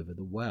all over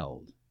the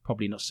world.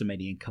 Probably not so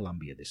many in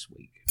Colombia this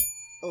week.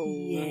 Oh.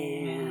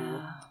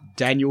 Yeah.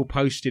 Daniel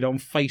posted on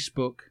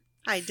Facebook.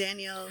 Hi,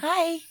 Daniel.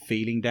 Hi.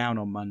 Feeling down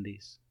on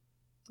Mondays.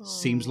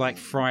 Seems like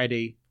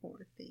Friday.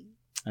 Poor thing.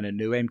 And a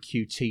new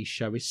MQT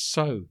show is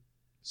so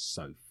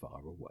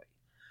far away.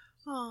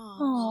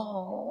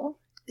 Oh.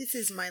 This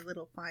is my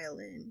little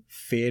violin.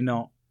 Fear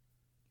not.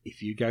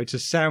 If you go to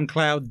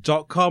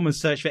soundcloud.com and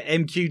search for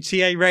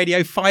MQTA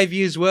Radio, 5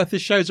 years worth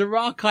of shows are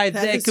archived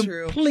there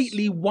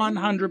completely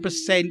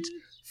 100%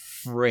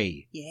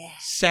 free. Yeah.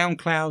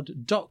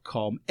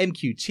 Soundcloud.com,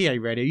 MQTA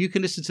Radio. You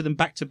can listen to them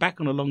back to back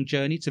on a long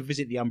journey to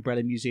visit the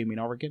Umbrella Museum in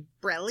Oregon.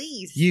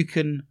 Brellies. You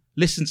can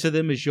listen to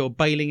them as you're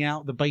bailing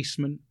out the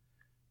basement,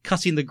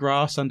 cutting the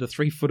grass under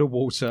 3 foot of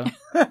water,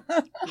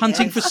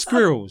 hunting for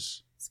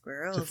squirrels.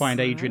 To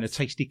find Adrian a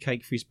tasty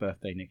cake for his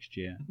birthday next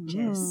year.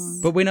 Yes.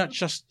 But we're not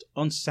just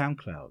on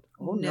SoundCloud.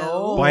 Oh,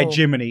 no. By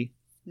Jiminy.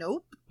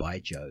 Nope. By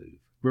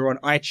Jove. We're on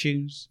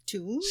iTunes,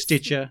 Tunes.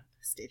 Stitcher,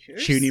 Stitchers.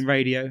 TuneIn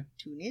Radio,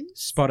 TuneIn.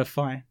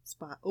 Spotify,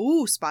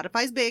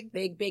 Spotify's big.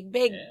 Big, big,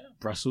 big. Yeah.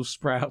 Brussels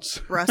sprouts.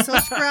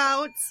 Brussels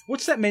sprouts.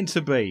 What's that meant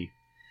to be?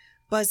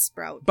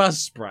 Buzzsprout.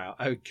 Buzzsprout.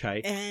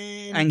 Okay.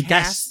 And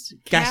gas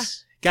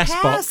box.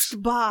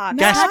 Castbox.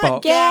 Gas Not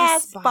box.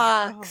 gas Oh,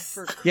 box.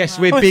 for Yes, Christ.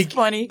 we're That's big.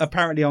 funny.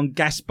 Apparently on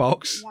gas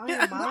box. Why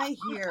am I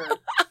here?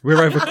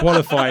 We're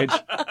overqualified.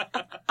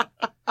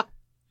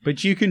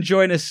 But you can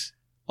join us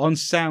on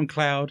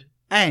SoundCloud.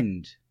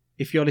 And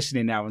if you're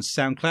listening now on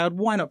SoundCloud,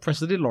 why not press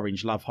the little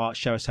orange love heart?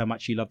 Show us how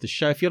much you love the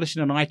show. If you're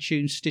listening on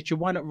iTunes, Stitcher,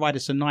 why not write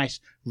us a nice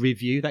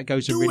review? That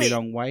goes a really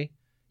long way.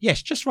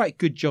 Yes, just write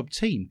good job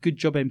team. Good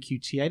job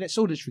MQTA. That's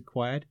all that's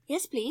required.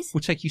 Yes, please.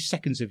 Will take you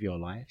seconds of your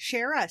life.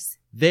 Share us.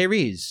 There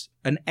is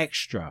an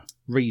extra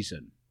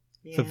reason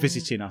for Yeah.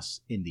 visiting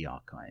us in the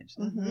archives.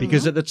 Mhm.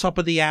 Because at the top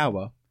of the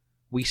hour,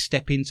 we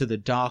step into the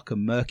dark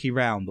and murky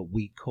realm that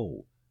we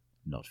call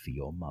Not For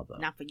Your Mother.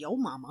 Not for your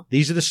mama.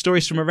 These are the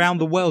stories from around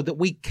the world that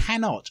we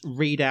cannot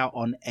read out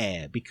on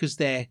air because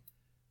they're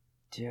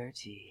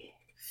Dirty.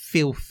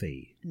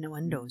 filthy, No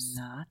endos.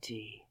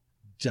 Naughty.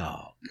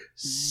 dark,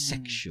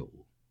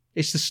 sexual.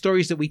 It's the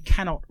stories that we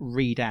cannot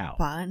read out,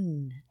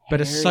 Fun.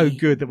 but are so Hairy.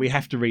 good that we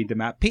have to read them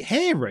out.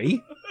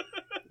 Hairy?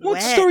 What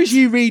Wet. stories are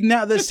you reading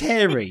out that's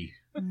hairy?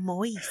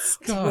 Moist.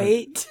 God.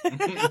 Wait.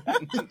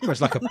 It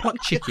was like a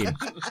plucked chicken.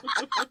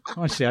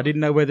 Honestly, I didn't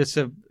know whether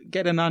to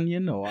get an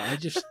onion or I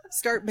just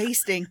Start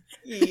basting.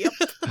 Yep.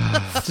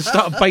 to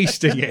start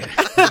basting it.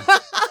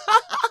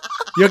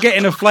 You're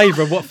getting a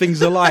flavour of what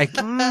things are like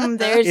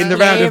There's in the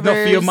round of Not For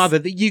Your flavors. Mother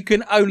that you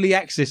can only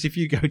access if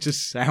you go to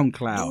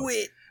SoundCloud. Do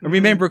it. And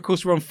remember, of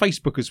course, we're on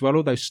Facebook as well.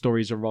 All those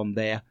stories are on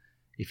there.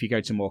 If you go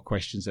to More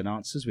Questions and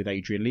Answers with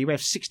Adrian Lee, we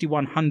have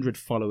 6,100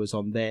 followers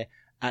on there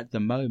at the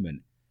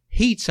moment.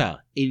 Heater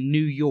in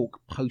New York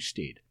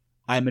posted,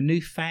 I am a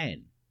new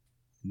fan,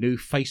 new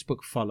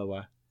Facebook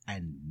follower,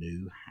 and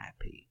new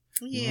happy.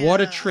 Yeah.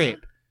 What a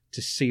trip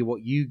to see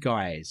what you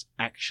guys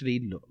actually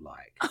look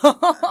like.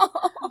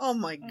 Oh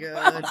my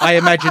god. I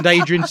imagined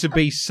Adrian to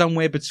be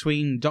somewhere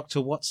between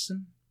Dr.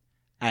 Watson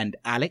and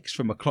Alex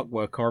from A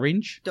Clockwork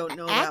Orange. Don't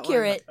know that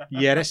Accurate.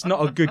 Yeah, that's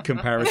not a good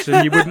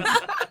comparison. You wouldn't.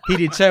 He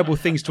did terrible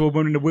things to a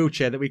woman in a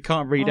wheelchair that we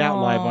can't read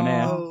out live on one.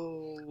 air.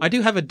 Oh. I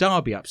do have a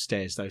derby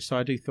upstairs though, so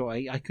I do thought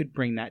I could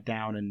bring that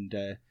down and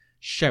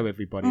show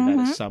everybody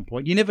that at some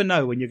point. You never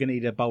know when you're going to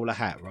need a bowler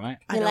hat, right?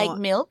 I You don't- like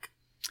milk?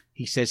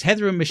 He says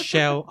Heather and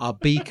Michelle are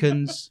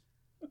beacons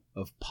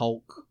of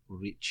polk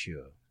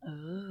ritual,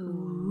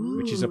 Oh.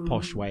 which is a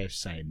posh way of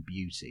saying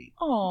beauty,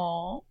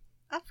 Aww.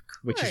 Of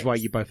which is course. why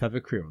you both have a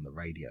career on the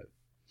radio.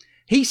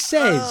 He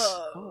says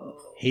Oh.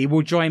 he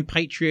will join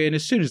Patreon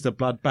as soon as the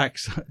blood bank.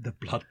 The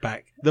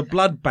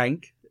blood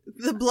bank.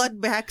 The blood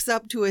backs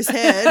up to his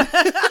head.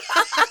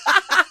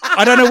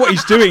 I don't know what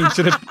he's doing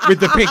with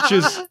the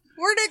pictures.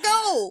 Where'd it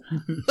go?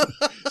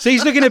 So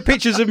he's looking at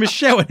pictures of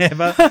Michelle and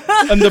Heather,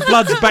 and the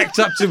blood's backed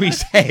up to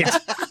his head.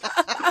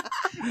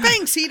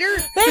 Thanks, Heater.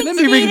 Thanks, Let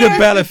me ring the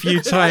bell a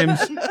few times.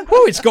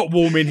 Oh, it's got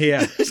warm in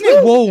here. Isn't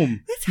it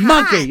warm? It's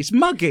muggy. hot. It's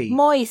muggy.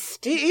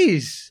 Moist. It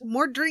is.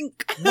 More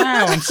drink.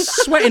 Wow, I'm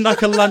sweating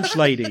like a lunch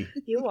lady.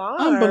 You are.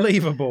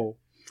 Unbelievable.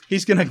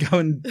 He's going to go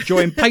and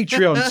join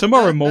Patreon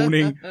tomorrow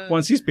morning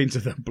once he's been to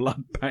the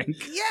blood bank.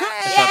 I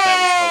Yay! thought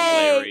that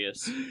was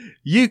hilarious.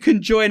 You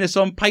can join us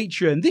on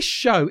Patreon. This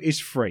show is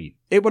free.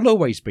 It will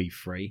always be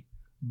free.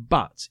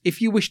 But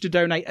if you wish to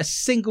donate a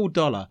single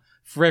dollar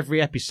for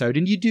every episode,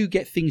 and you do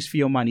get things for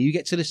your money, you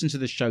get to listen to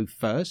the show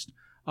first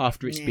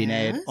after it's been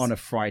aired Yes. on a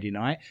Friday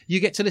night. You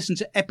get to listen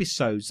to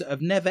episodes that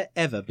have never,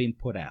 ever been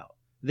put out.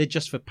 They're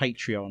just for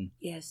Patreon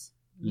Yes.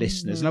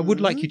 listeners. And I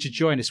would like you to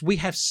join us. We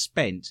have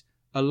spent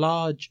a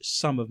large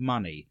sum of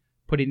money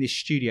putting this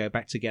studio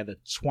back together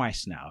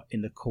twice now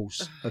in the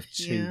course of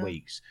 2 Yeah.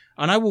 weeks.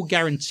 And I will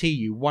guarantee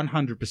you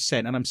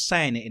 100%, and I'm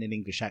saying it in an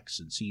English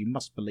accent, so you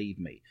must believe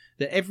me,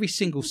 that every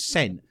single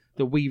cent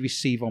that we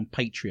receive on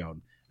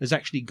Patreon has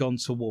actually gone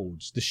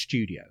towards the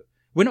studio.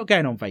 We're not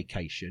going on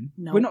vacation.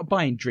 No. We're not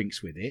buying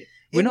drinks with it.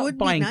 We're It not would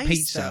be buying nice,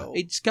 pizza. though.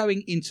 It's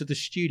going into the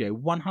studio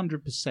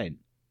 100%.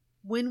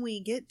 When we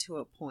get to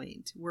a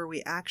point where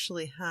we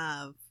actually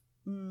have,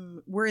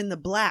 we're in the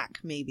black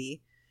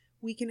maybe,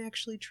 we can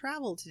actually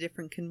travel to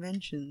different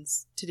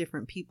conventions, to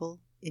different people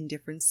in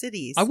different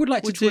cities. I would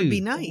like to which do- would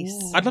be nice.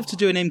 Ooh. I'd love to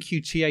do an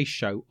MQTA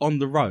show on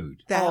the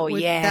road. Oh,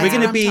 yeah. that's We're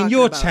going what to I'm be in talking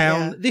your about,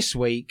 town yeah. this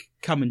week.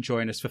 Come and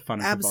join us for fun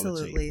and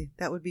frivolity. Absolutely.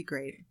 That would be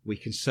great. We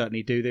can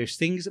certainly do those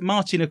things.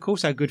 Martin, of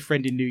course, our good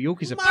friend in New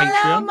York, is a Hello,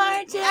 Patreon.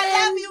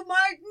 Martin. you,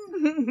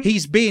 Martin.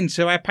 He's been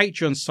to our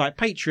Patreon site,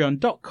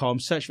 patreon.com,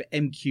 search for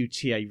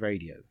MQTA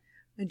Radio.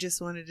 I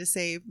just wanted to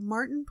say,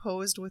 Martin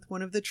posed with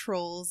one of the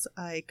trolls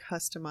I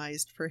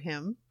customized for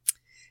him.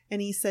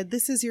 And he said,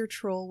 this is your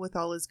troll with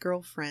all his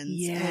girlfriends.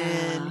 Yeah.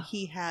 And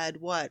he had,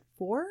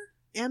 4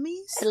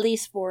 Emmys? At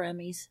least 4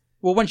 Emmys.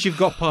 Well, once you've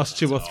got past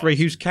 2 or 3,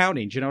 who's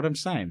counting? Do you know what I'm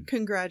saying?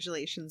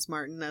 Congratulations,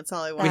 Martin. That's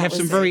all I We want. have That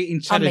some was very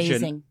intelligent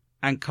Amazing.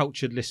 and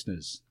cultured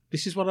listeners.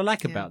 This is what I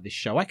like Yeah. about this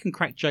show. I can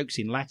crack jokes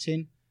in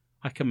Latin.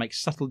 I can make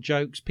subtle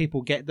jokes.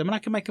 People get them. And I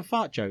can make a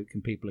fart joke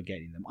and people are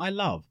getting them. I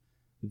love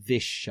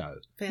this show.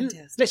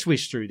 Fantastic. Let's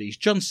whiz through these.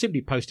 John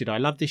simply posted, I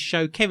love this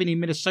show. Kevin in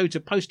Minnesota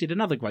posted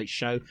another great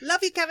show.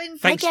 Love you, Kevin.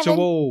 Thanks Hi, to Kevin.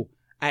 all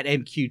at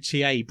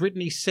MQTA.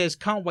 Brittany says,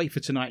 can't wait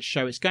for tonight's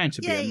show. It's going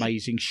to be Yay.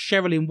 amazing.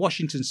 Cheryl in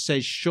Washington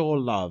says, sure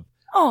love.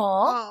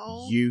 Aw.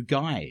 Oh. You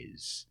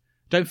guys.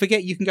 Don't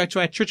forget, you can go to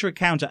our Twitter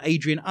account at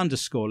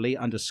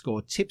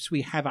Adrian_Lee_tips.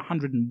 We have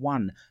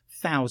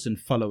 101,000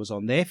 followers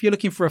on there. If you're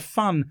looking for a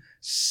fun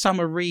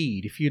summer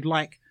read, if you'd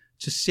like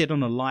to sit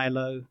on a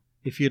lilo,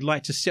 if you'd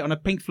like to sit on a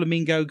pink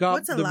flamingo garb.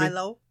 What's a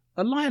lilo?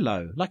 A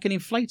lilo, like an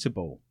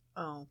inflatable.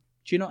 Oh,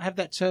 Do you not have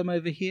that term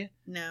over here?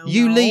 no.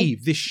 You No.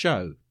 leave this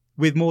show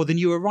with more than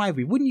you arrive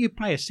with. Wouldn't you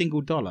pay a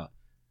single dollar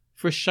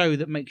for a show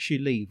that makes you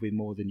leave with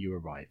more than you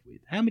arrive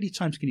with? How many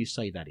times can you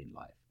say that in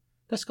life?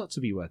 That's got to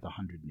be worth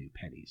 100 new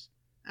pennies.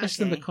 Less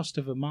than the Okay. cost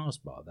of a Mars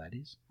bar, that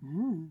is.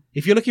 Mm.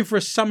 If you're looking for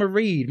a summer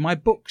read, my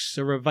books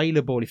are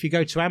available. If you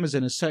go to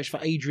Amazon and search for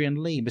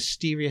Adrian Lee,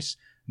 Mysterious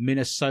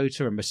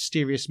Minnesota and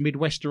Mysterious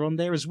Midwest are on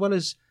there, as well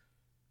as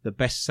the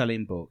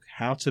best-selling book,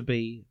 How to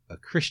Be a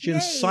Christian Yay.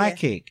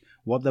 Psychic,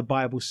 What the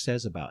Bible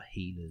Says About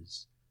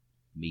Healers,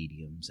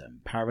 Mediums,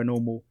 and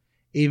Paranormal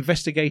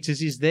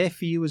Investigators is there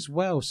for you as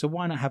well. So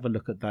why not have a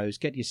look at those,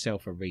 get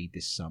yourself a read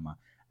this summer,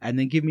 and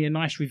then give me a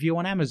nice review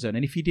on Amazon.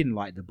 And if you didn't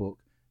like the book,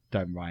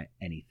 don't write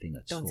anything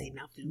at all. Don't say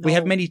nothing. We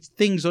have many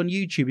things on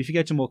YouTube. If you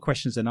go to More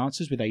Questions and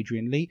Answers with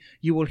Adrian Lee,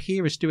 you will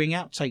hear us doing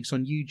outtakes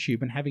on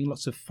YouTube and having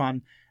lots of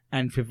fun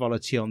and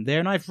frivolity on there.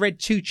 And I've read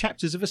 2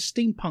 chapters of a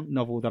steampunk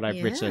novel that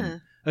I've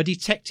written, a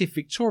detective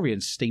Victorian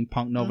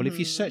steampunk novel. If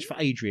you search for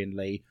Adrian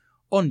Lee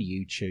on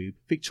YouTube,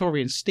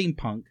 Victorian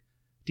steampunk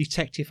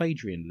detective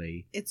Adrian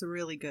Lee, It's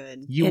really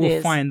good. you It will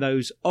is. find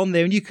those on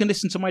there. And you can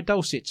listen to my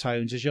dulcet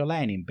tones as you're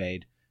laying in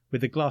bed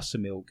with a glass of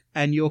milk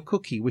and your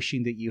cookie,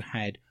 wishing that you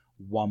had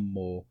one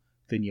more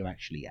than you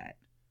actually had.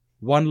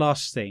 One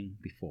last thing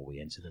before we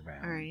enter the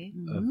round All right.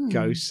 of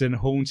ghosts and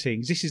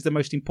hauntings. This is the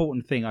most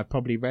important thing I've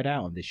probably read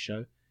out on this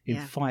show in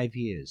 5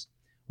 years.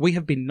 We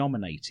have been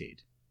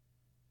nominated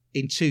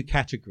in 2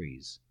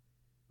 categories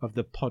of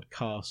the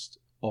Podcast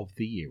of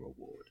the Year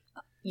award.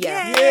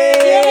 Yeah.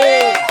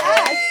 Yay!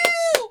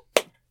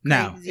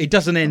 Now, Crazy. it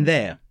doesn't end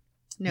there.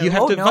 No. You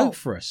have to no. vote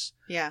for us.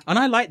 Yeah. And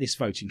I like this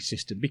voting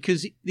system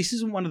because this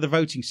isn't one of the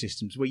voting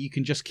systems where you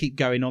can just keep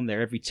going on there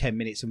every 10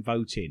 minutes and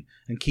voting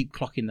and keep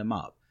clocking them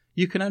up.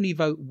 You can only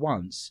vote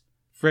once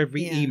for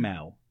every Yeah.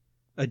 email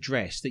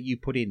address that you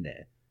put in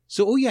there.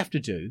 So all you have to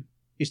do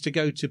is to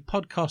go to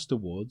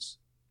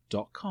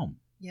podcastawards.com.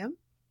 Yep.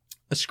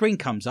 A screen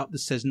comes up that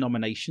says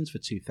nominations for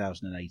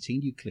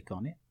 2018. You click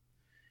on it.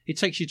 It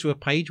takes you to a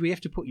page where you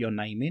have to put your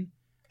name in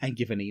and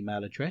give an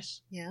email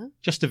address Yeah.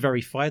 just to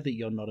verify that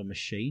you're not a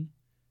machine.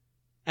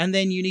 And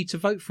then you need to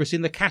vote for us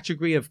in the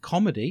category of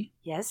comedy.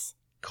 Yes.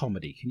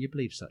 Comedy, can you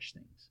believe such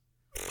things?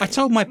 I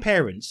told my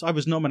parents I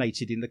was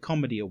nominated in the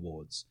Comedy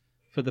Awards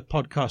for the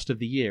Podcast of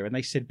the Year, and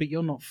they said, but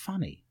you're not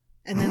funny.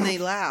 And then they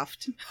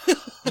laughed.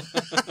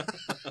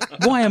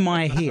 Why am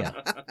I here?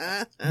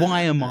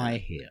 Why am I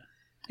here?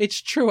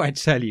 It's true, I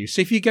tell you.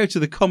 So if you go to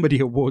the Comedy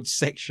Awards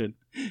section,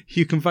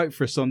 you can vote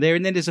for us on there,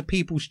 and then there's a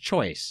People's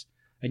Choice,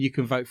 and you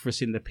can vote for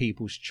us in the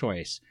People's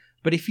Choice.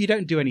 But if you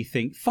don't do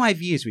anything,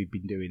 5 years we've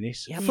been doing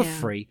this for Yeah.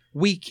 free,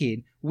 week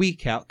in,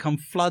 week out, come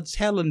floods,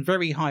 hell, and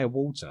very high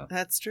water.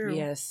 That's true.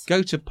 Yes.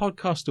 Go to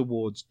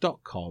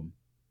podcastawards.com,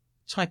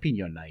 type in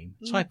your name,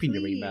 type in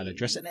your email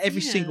address, and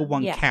every Yeah. single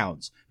one Yeah.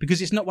 counts.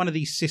 Because it's not one of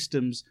these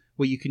systems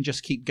where you can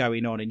just keep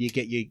going on and you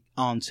get your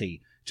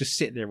auntie to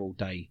sit there all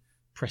day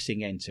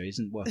pressing enter. It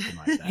isn't working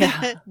like that.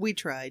 Yeah. We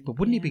tried. But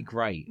wouldn't it be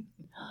great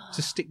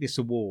to stick this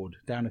award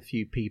down a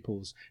few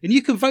people's? And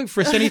you can vote for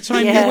us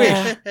anytime you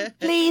wish.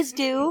 Please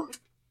do.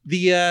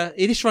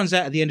 This runs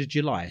out at the end of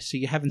July, so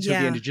you have until the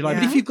Yeah, end of July.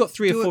 But yeah. if you've got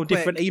 3 Do or it 4 quick.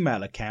 different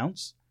email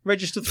accounts,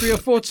 register 3 or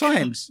 4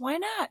 times. Why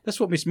not? That's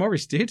what Miss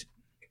Morris did.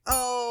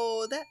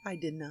 Oh, that I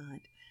did not.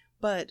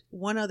 But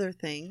one other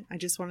thing, I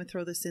just want to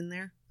throw this in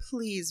there.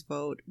 Please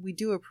vote. We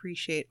do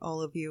appreciate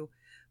all of you.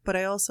 But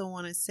I also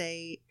want to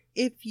say,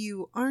 if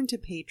you aren't a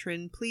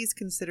patron, please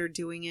consider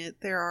doing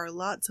it. There are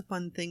lots of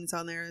fun things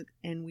on there,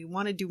 and we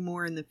want to do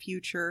more in the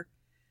future.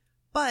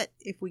 But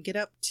if we get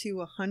up to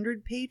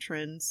 100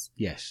 patrons,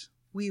 Yes.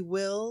 we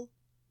will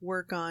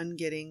work on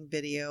getting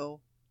video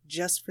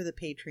just for the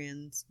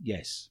Patreons,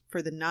 Yes.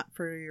 for the Not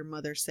For Your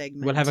Mother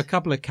segment. We'll have a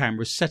couple of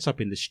cameras set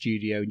up in the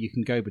studio and you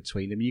can go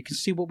between them. You can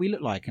see what we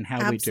look like and how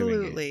we're doing it.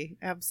 Absolutely,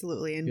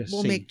 absolutely. And You'll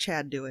we'll see. make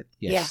Chad do it.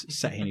 Yes,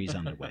 sat in his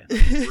underwear.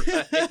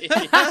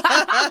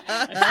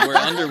 Wear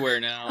underwear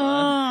now.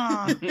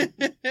 Oh.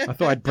 I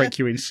thought I'd break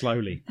you in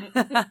slowly.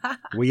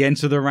 We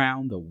enter the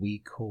round that we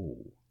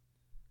call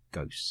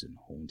Ghosts and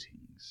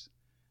Hauntings.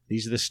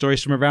 These are the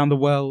stories from around the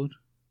world.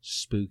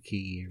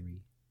 Spooky,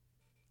 eerie,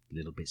 a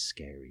little bit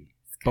scary.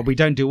 But we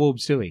don't do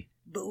orbs, do we?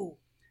 Boo.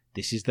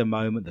 This is the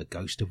moment the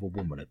ghost of a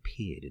woman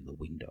appeared in the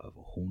window of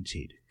a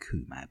haunted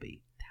Coombe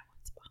Abbey.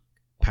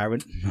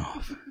 Parent...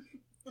 No.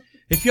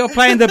 If you're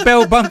playing the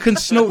Bell Bunk and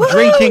Snort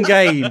drinking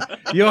game,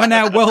 you're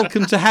now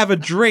welcome to have a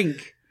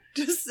drink.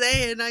 Just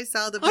saying, I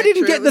saw the picture. I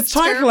didn't get It the was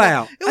title terrible.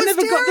 out. It I was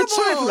never got the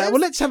terrible. title out. It Well,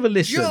 was let's have a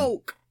listen.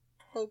 Joke.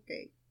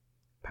 Okay.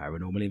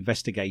 Paranormal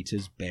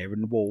investigators, Bear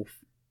and Wolf,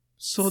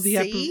 saw the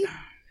See?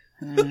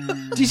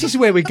 This is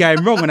where we're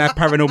going wrong on our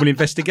paranormal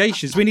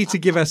investigations. We need to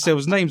give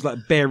ourselves names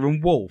like Bear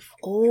and Wolf.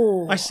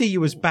 Oh. I see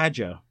you as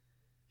Badger.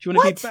 Do you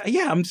want to be?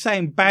 Yeah, I'm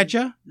saying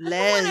Badger.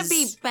 I want to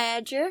be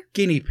Badger.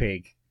 Guinea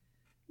Pig.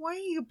 Why are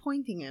you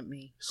pointing at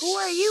me? Who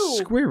are you?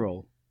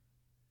 Squirrel.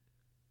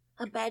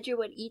 A badger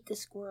would eat the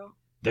squirrel.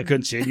 The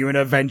continuing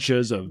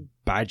adventures of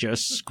Badger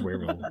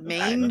Squirrel.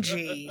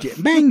 Mangy.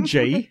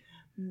 Mangy?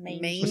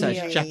 Mangy. What's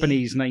that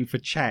Japanese name for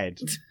Chad?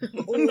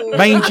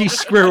 Mangy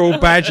Squirrel,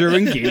 Badger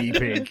and Guinea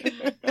Pig.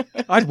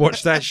 I'd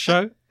watch that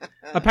show.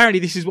 Apparently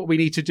this is what we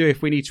need to do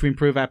if we need to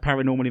improve our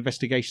paranormal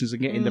investigations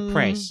and get in the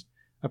press.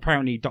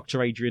 Apparently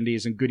Dr. Adrian Lee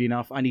isn't good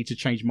enough. I need to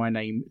change my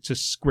name to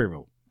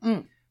Squirrel.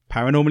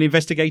 Paranormal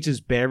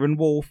investigators Bear and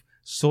Wolf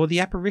saw the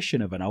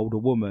apparition of an older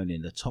woman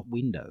in the top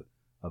window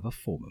of a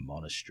former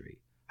monastery.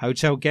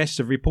 Hotel guests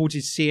have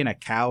reported seeing a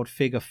cowled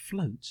figure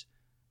float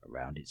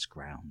around its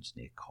grounds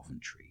near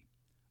Coventry.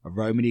 A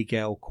Romany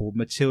girl called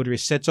Matilda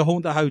is said to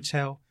haunt the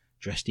hotel,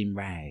 dressed in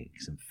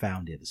rags and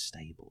found near the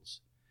stables.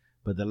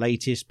 But the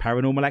latest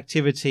paranormal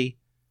activity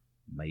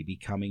may be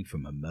coming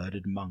from a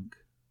murdered monk,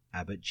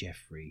 Abbot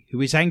Geoffrey,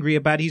 who is angry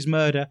about his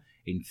murder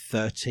in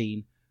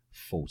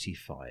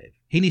 1345.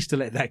 He needs to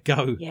let that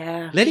go.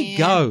 Yeah. Let it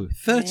go.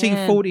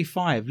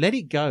 1345. Let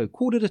it go.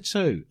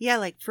 1:45. Yeah,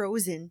 like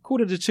Frozen.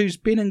 1:45's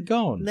been and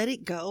gone. Let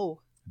it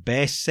go.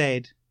 Bear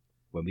said,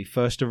 when we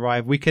first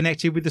arrived, we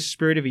connected with the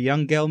spirit of a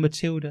young girl,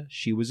 Matilda.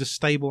 She was a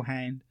stable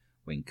hand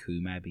when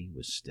Coombe Abbey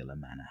was still a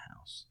manor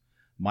house.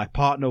 My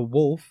partner,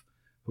 Wolf,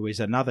 who is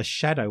another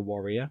shadow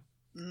warrior.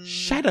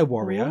 Shadow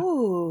warrior?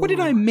 Ooh. What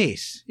did I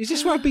miss? Is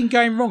this where I've been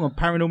going wrong on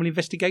paranormal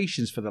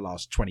investigations for the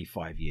last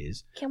 25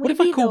 years? Can we What if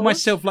I be called those?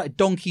 myself like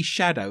Donkey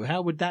Shadow?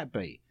 How would that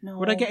be? No.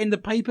 Would I get in the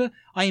paper?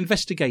 I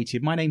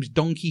investigated. My name's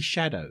Donkey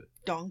Shadow.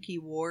 Donkey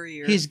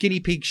Warrior. Here's Guinea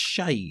Pig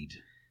Shade.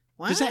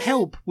 What? Does that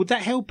help? Would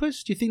that help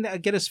us? Do you think that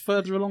would get us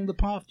further along the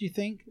path, do you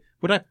think?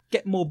 Would I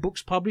get more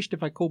books published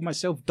if I called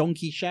myself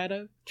Donkey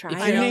Shadow? Try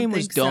If I your don't name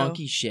was think so.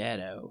 Donkey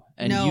Shadow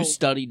and No. you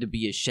studied to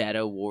be a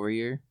shadow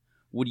warrior,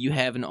 would you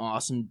have an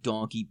awesome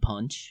donkey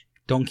punch?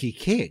 Donkey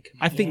Kick.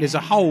 I think there's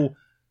a whole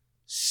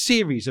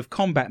series of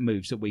combat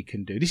moves that we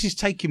can do. This is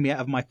taking me out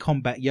of my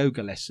combat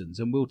yoga lessons,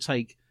 and we'll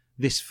take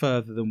this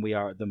further than we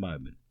are at the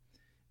moment.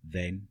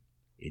 Then,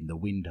 in the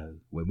window,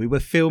 when we were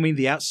filming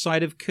the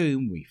outside of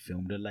Coombe, we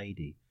filmed a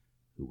lady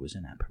who was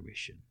an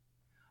apparition.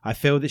 I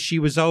feel that she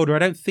was older. I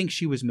don't think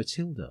she was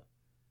Matilda,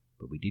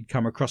 but we did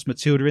come across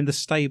Matilda in the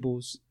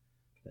stables.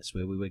 That's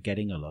where we were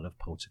getting a lot of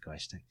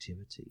poltergeist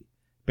activity.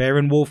 Bear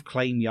and Wolf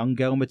claim young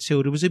girl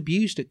Matilda was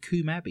abused at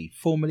Coombe Abbey,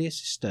 formerly a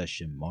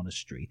Cistercian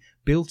monastery,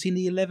 built in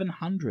the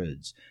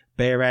 1100s.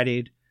 Bear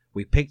added,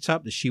 we picked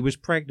up that she was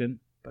pregnant,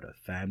 but her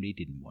family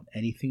didn't want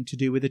anything to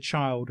do with the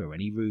child or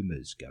any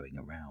rumours going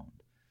around.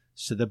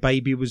 So the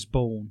baby was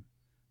born,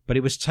 but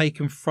it was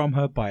taken from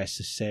her by a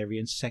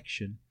cesarean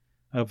section,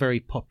 a very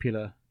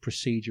popular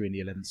procedure in the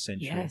 11th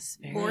century. Yes.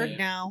 very. Bored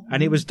now.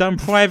 And it was done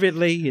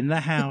privately in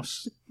the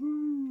house,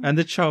 and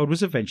the child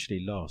was eventually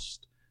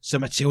lost. So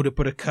Matilda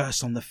put a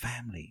curse on the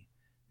family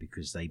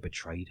because they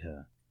betrayed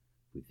her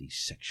with these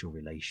sexual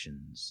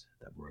relations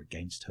that were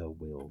against her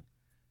will.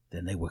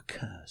 Then they were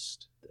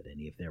cursed that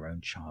any of their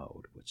own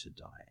child were to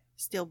die.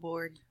 Still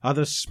bored.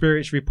 Other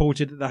spirits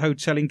reported that the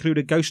hotel include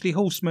a ghostly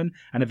horseman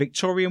and a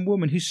Victorian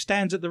woman who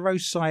stands at the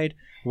roadside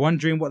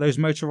wondering what those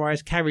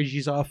motorised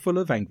carriages are full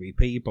of angry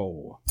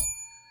people.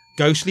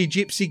 Ghostly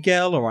gypsy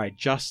girl, or I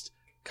just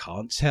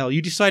can't tell.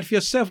 You decide for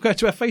yourself. Go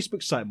to our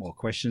Facebook site. More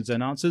questions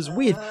and answers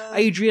with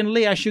Adrian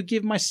Lee. I should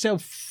give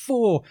myself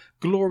 4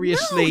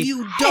 gloriously No,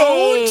 you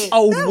don't.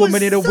 old That woman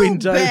was in a so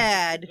window.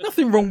 Bad.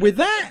 Nothing wrong with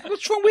that.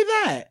 What's wrong with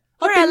that?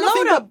 We're a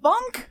load of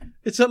bunk.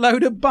 It's a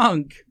load of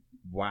bunk.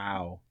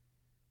 Wow.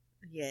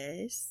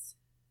 Yes.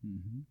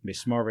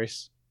 Miss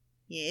Morris,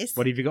 Yes.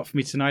 what have you got for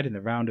me tonight in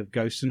the round of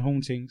ghosts and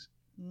hauntings?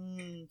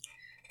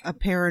 A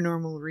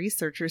paranormal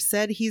researcher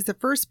said he's the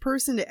first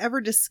person to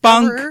ever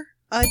discover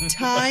a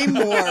time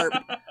warp.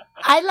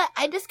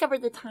 I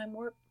discovered the time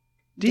warp.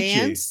 Did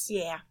Dance?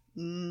 Yeah.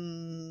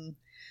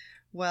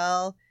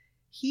 Well,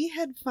 he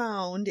had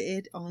found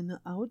it on the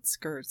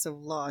outskirts of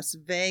Las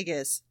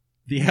Vegas.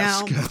 The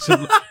Now- outskirts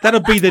of...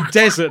 That'll be the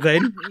desert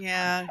then.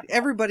 Yeah,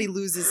 everybody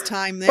loses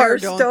time there,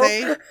 don't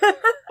they?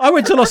 I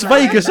went to Las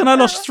Vegas and I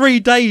lost 3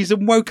 days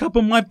and woke up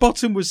and my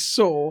bottom was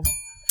sore.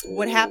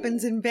 What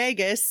happens in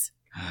Vegas?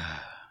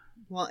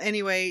 Well,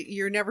 anyway,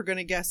 you're never going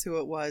to guess who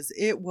it was.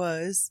 It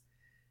was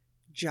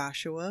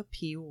Joshua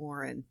P.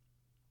 Warren.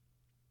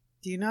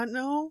 Do you not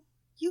know?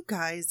 You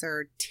guys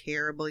are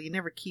terrible. You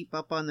never keep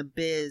up on the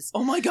biz.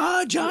 Oh my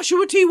God,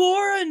 Joshua T.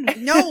 Warren!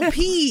 No,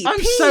 P. I'm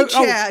P, so...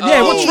 Chad.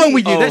 yeah, what's wrong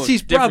with you? That's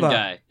his different brother.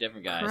 Guy.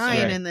 Different guy.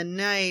 Crying sorry. in the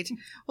night.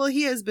 Well,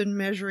 he has been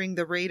measuring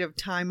the rate of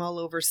time all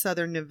over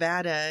southern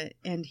Nevada,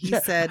 and he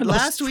said I lost-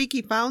 last week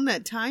he found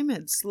that time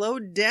had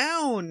slowed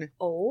down.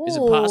 Oh. Is it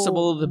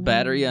possible the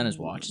battery on his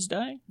watch is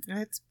dying?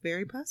 That's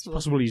very possible.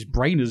 Possible his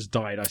brain has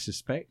died, I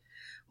suspect.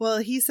 Well,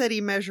 he said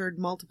he measured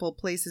multiple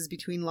places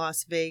between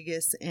Las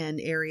Vegas and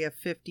Area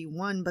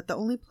 51, but the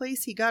only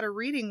place he got a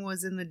reading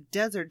was in the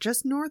desert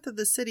just north of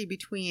the city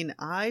between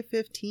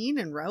I-15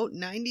 and Route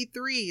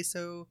 93.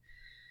 So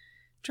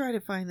try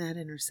to find that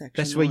intersection.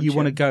 That's where you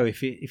want to go.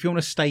 If you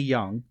want to stay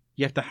young,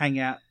 you have to hang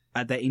out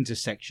at that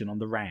intersection on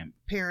the ramp.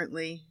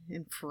 Apparently,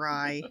 in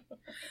Fry.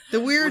 The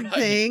weird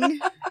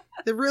thing,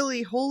 the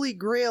really holy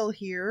grail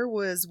here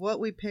was what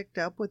we picked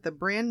up with a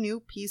brand new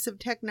piece of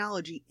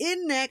technology.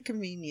 Isn't that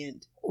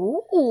convenient?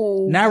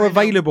 Ooh. Now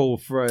available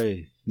for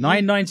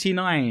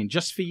 $9.99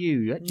 just for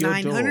you at your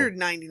door.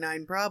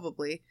 $999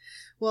 probably.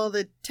 Well,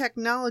 the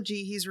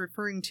technology he's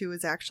referring to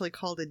is actually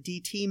called a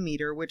DT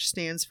meter, which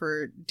stands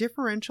for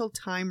Differential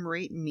Time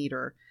Rate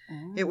Meter.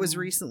 Oh. It was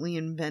recently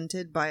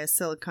invented by a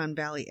Silicon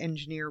Valley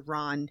engineer,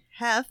 Ron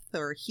Heath,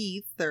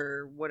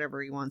 or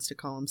whatever he wants to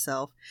call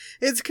himself.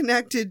 It's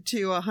connected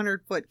to a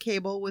 100-foot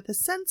cable with a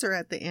sensor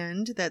at the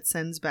end that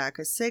sends back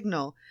a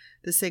signal.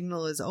 The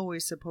signal is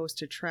always supposed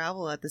to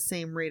travel at the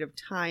same rate of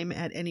time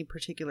at any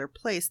particular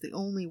place. The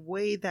only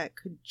way that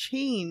could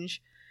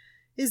change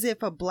is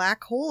if a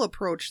black hole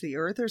approached the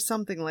Earth or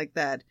something like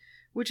that,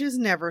 which is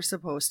never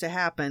supposed to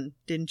happen.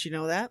 Didn't you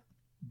know that?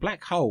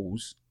 Black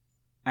holes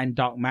and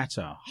dark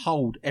matter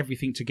hold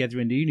everything together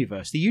in the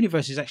universe. The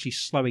universe is actually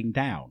slowing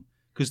down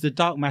because the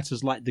dark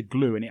matter's like the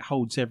glue and it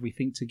holds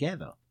everything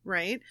together.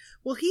 Right.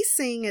 Well, he's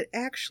saying it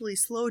actually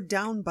slowed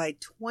down by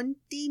 20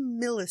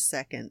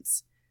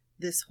 milliseconds,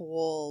 this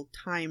whole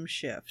time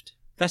shift.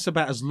 That's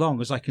about as long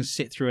as I can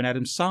sit through an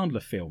Adam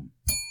Sandler film.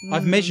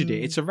 I've measured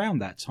it. It's around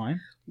that time.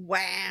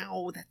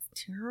 Wow, that's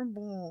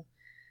terrible.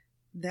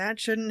 That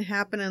shouldn't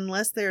happen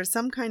unless there's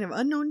some kind of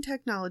unknown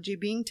technology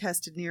being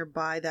tested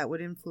nearby that would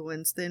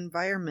influence the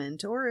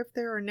environment, or if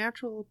there are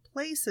natural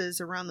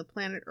places around the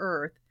planet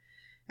Earth,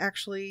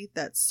 actually,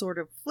 that sort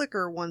of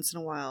flicker once in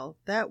a while,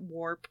 that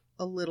warp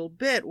a little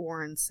bit,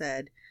 Warren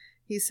said.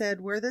 He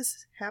said where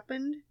this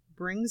happened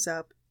brings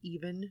up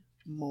even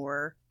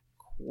more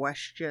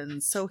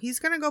questions. So he's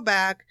going to go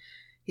back.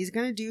 He's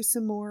going to do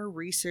some more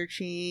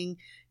researching.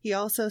 He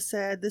also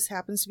said this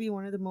happens to be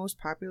one of the most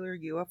popular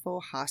UFO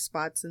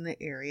hotspots in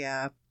the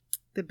area.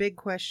 The big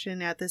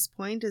question at this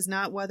point is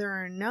not whether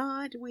or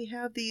not we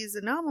have these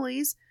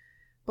anomalies,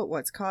 but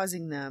what's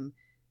causing them.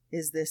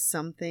 Is this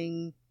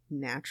something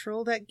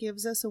natural that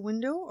gives us a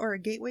window or a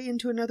gateway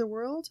into another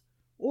world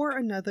or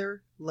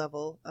another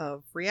level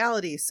of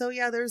reality? So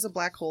yeah, there's a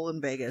black hole in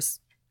Vegas.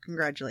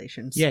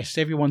 Congratulations. Yes,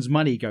 everyone's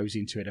money goes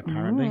into it,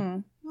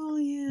 apparently. Oh,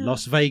 yeah.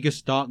 Las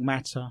Vegas, dark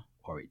matter,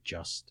 or it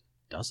just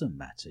doesn't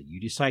matter. You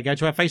decide. Go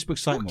to our Facebook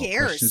site. Who More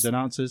cares? questions and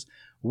answers.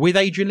 With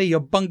Adrian Lee, you're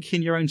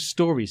bunking your own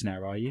stories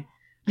now, are you?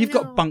 You've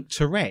got bunk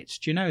Tourette's.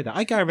 Do you know that?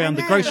 I go around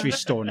the grocery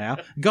store now,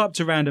 go up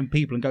to random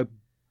people and go,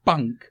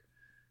 bunk.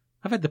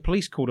 I've had the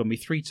police called on me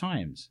 3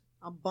 times.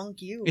 I'll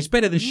bunk you. It's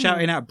better than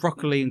shouting out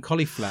broccoli and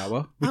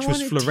cauliflower, which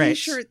was florets. I want a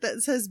t-shirt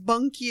that says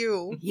bunk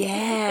you.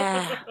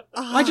 Yeah.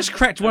 I just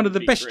cracked one of the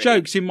best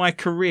jokes in my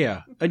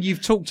career, and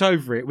you've talked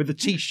over it with a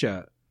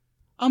t-shirt.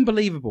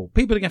 Unbelievable.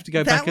 People are going to have to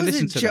go back and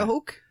listen to that. That was a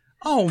joke?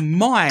 Oh,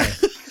 my.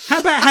 How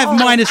about have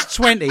minus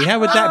 20? How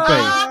would that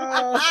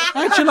be?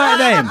 How'd you like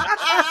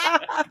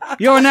them?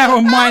 You're now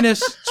on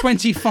minus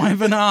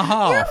 25 and a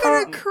half.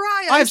 You're going to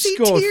cry. I've see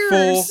scored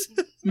tears.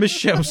 4.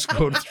 Michelle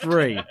scored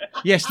 3.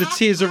 Yes, the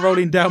tears are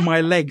rolling down my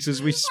legs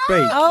as we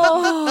speak.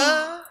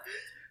 Oh.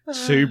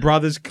 2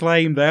 brothers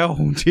claim they are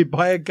haunted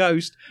by a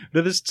ghost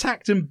that has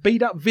attacked and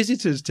beat up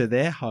visitors to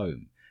their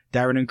home.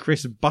 Darren and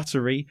Chris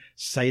Buttery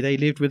say they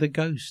lived with a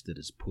ghost that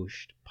has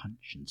pushed,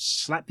 punched and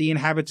slapped the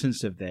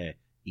inhabitants of their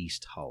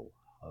East Hull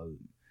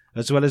home,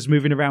 as well as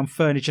moving around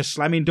furniture,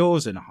 slamming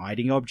doors and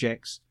hiding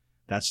objects.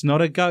 That's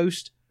not a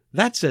ghost,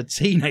 that's a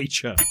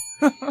teenager.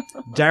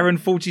 Darren,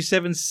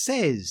 47,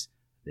 says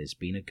there's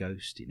been a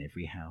ghost in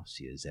every house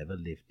he has ever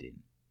lived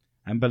in,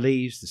 and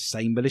believes the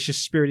same malicious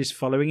spirit is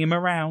following him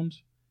around.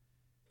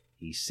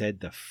 He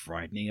said the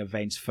frightening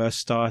events first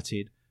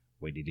started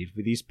when he lived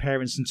with his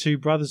parents and 2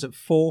 brothers at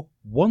 4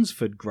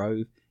 Wansford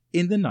Grove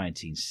in the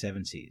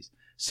 1970s.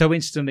 So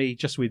instantly,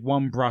 just with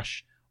one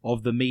brush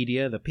of the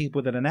media, the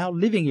people that are now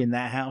living in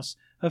that house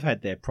have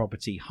had their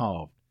property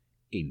halved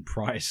in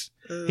price.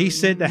 He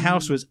said the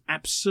house was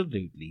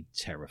absolutely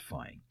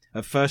terrifying.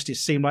 At first it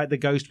seemed like the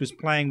ghost was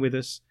playing with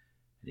us.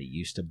 He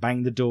used to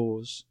bang the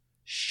doors,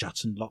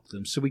 shut and lock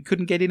them so we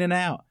couldn't get in and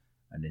out,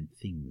 and then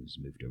things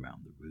moved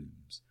around the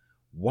rooms.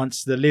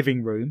 Once the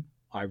living room,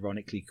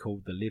 ironically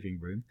called the living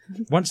room,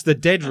 once the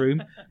dead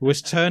room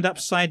was turned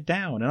upside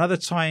down, and other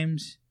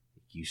times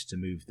it used to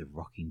move the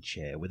rocking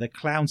chair with a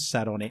clown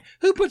sat on it.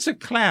 Who puts a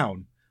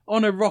clown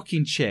on a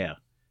rocking chair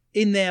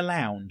in their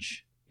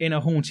lounge in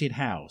a haunted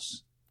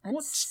house?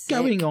 What's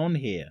going on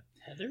here?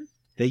 Heather?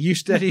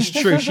 That is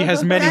true. She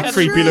has many That's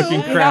creepy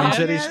looking true. crowns.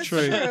 Yeah, That is that's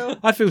true. true.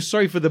 I feel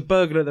sorry for the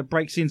burglar that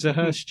breaks into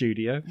her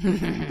studio.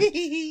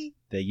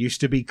 There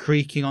used to be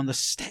creaking on the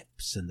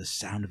steps and the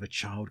sound of a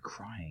child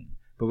crying,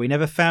 but we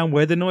never found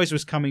where the noise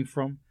was coming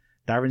from.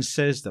 Darren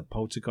says the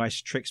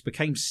poltergeist tricks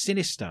became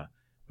sinister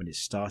when it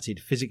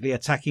started physically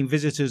attacking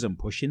visitors and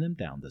pushing them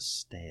down the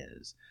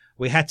stairs.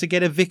 We had to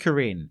get a vicar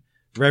in,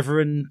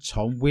 Reverend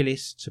Tom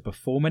Willis, to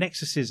perform an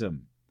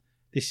exorcism.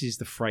 This is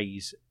the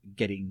phrase,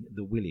 getting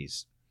the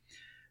willies.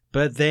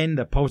 But then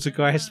the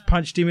poltergeist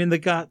punched him in the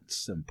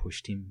guts and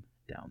pushed him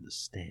down the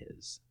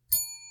stairs.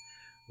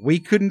 We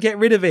couldn't get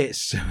rid of it,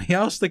 so we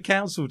asked the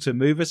council to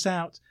move us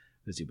out,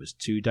 as it was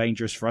too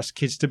dangerous for us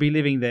kids to be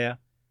living there.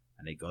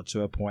 And it got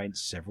to a point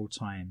several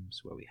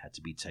times where we had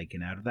to be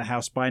taken out of the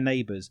house by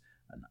neighbours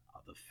and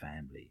other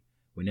family.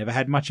 We never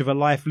had much of a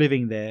life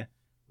living there,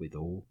 with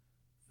all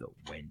that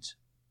went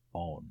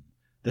on.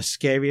 The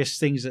scariest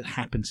things that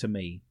happened to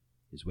me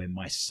is when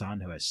my son,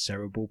 who has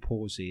cerebral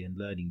palsy and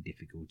learning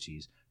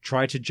difficulties,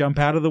 tried to jump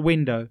out of the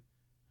window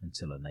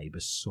until a neighbour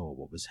saw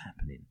what was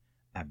happening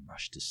and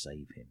rushed to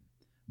save him.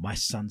 My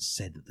son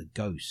said that the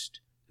ghost,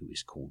 who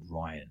is called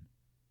Ryan,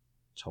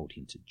 told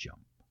him to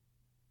jump.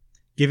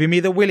 Giving me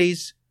the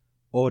willies,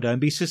 or don't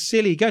be so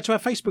silly. Go to our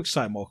Facebook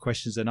site, More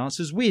Questions Than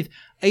Answers, with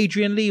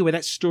Adrian Lee, where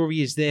that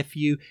story is there for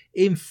you.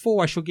 In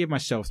 4, I shall give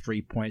myself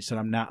 3 points, and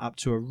I'm now up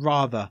to a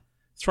rather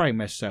throwing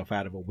myself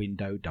out of a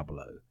window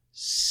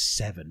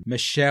 007.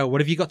 Michelle,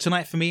 what have you got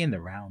tonight for me in the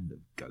round of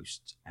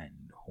ghosts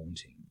and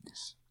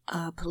hauntings?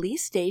 A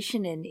police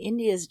station in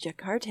India's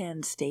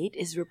Jharkhand state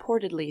is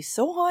reportedly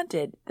so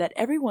haunted that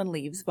everyone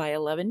leaves by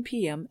 11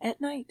 p.m.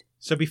 at night.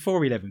 So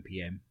before 11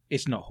 p.m,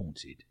 it's not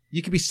haunted.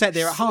 You could be sat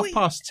there at Sweet.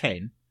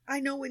 10:30. I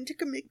know when to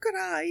commit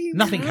crime.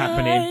 Nothing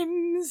happening.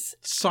 Crimes.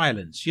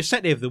 Silence. You're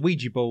sat there with the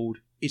Ouija board.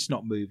 It's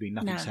not moving.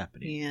 Nothing's No.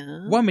 happening.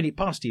 Yeah. 1 minute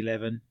past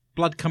 11.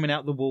 Blood coming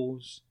out the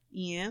walls.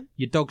 Yeah.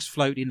 Your dog's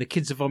floating. The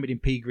kids are vomiting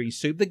pea green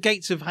soup. The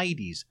gates of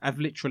Hades have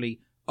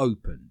literally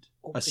opened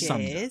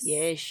asunder. Yes.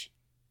 Yes.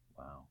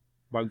 Wow.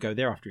 Won't go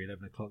there after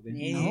 11 o'clock then.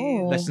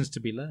 No. Lessons to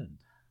be learned.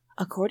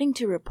 According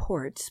to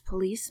reports,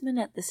 policemen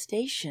at the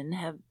station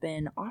have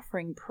been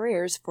offering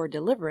prayers for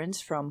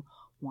deliverance from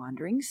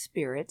wandering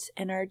spirits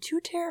and are too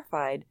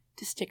terrified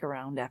to stick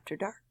around after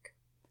dark.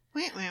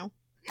 Wow.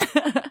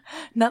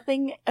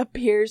 Nothing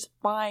appears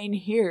fine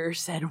here,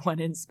 said one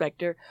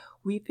inspector.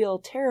 We feel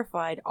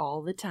terrified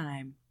all the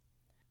time.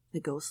 The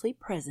ghostly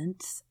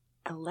presence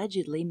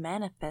allegedly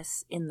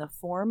manifests in the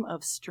form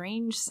of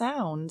strange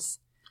sounds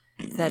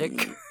that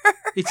occur.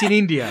 It's in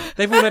India.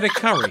 They've all had a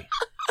curry.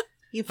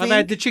 You I've think?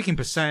 had the chicken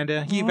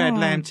pasanda. You've had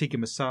lamb tikka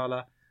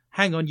masala.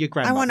 Hang on, your I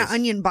grandmother's. want an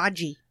onion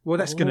bhaji. Well,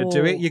 that's going to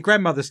do it. Your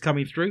grandmother's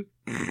coming through.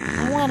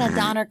 I want a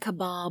doner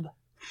kebab.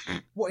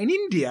 What, in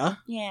India?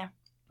 Yeah.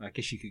 I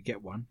guess you could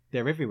get one.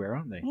 They're everywhere,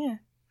 aren't they? Yeah.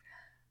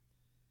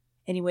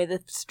 Anyway,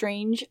 the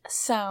strange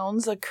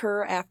sounds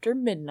occur after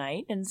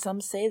midnight, and some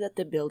say that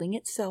the building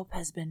itself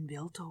has been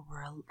built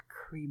over a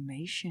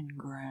cremation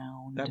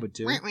ground. That would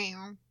do it.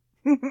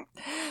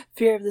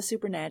 Fear of the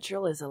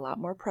supernatural is a lot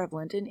more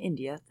prevalent in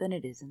India than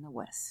it is in the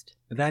West.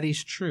 That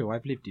is true.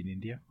 I've lived in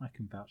India. I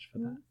can vouch for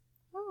that.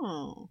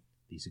 Oh.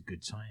 These are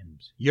good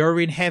times. You're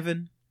in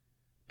heaven,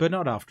 but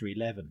not after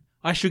 11.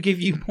 I shall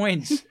give you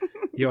points.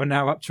 You're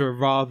now up to a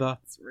rather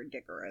It's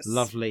ridiculous.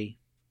 lovely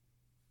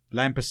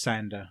lamb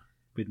pasanda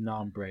with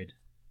naan bread,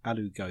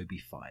 aloo gobi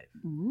 5.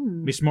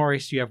 Mm. Miss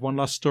Morris, you have one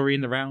last story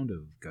in the round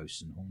of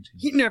ghosts and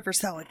hauntings. You never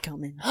saw it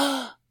coming.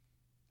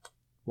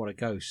 What a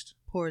ghost.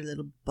 Poor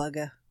little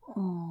bugger.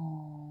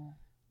 Oh.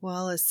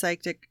 Well, a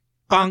psychic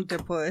Bunk.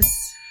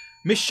 octopus.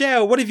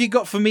 Michelle, what have you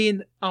got for me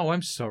in... Oh,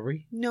 I'm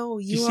sorry. No,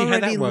 you see how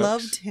that already works?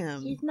 loved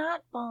him. He's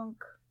not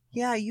bunk.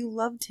 Yeah, you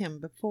loved him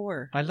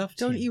before. I loved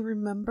Don't him. you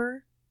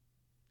remember?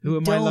 Who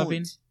am I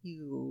loving?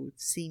 You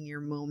senior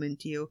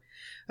moment, you.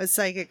 A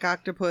psychic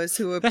octopus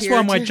who appeared... That's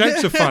why my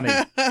jokes are funny.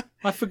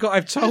 I forgot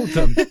I've told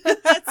them.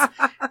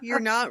 You're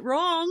not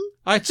wrong.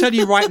 I tell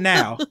you right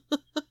now,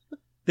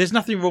 there's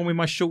nothing wrong with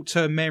my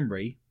short-term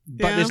memory,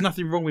 but Yeah. there's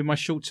nothing wrong with my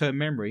short-term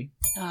memory.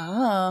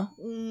 Ah.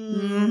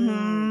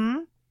 Mm-hmm.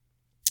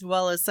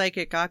 Well, a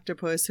psychic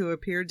octopus who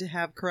appeared to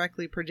have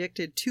correctly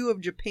predicted 2 of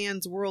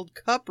Japan's World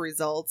Cup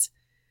results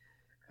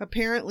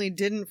apparently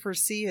didn't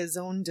foresee his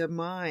own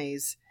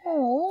demise.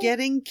 Oh.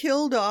 Getting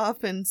killed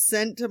off and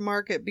sent to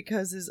market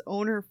because his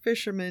owner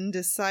fisherman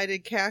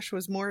decided cash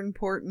was more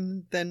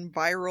important than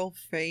viral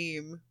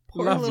fame.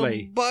 Poor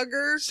Lovely. little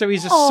bugger. So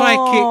he's a Aw.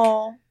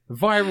 psychic,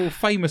 viral,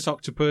 famous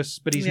octopus,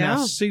 but he's now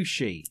Yeah.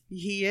 sushi.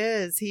 He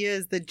is.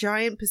 The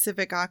giant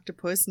Pacific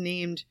octopus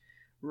named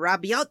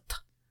Rabiot.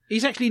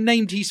 He's actually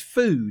named his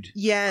food.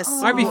 Yes.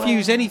 Oh. I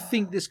refuse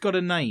anything that's got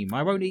a name.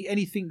 I won't eat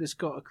anything that's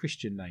got a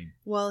Christian name.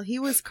 Well, he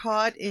was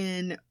caught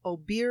in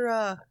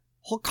Obira,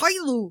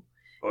 Hokkaido,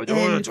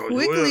 and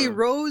quickly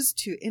rose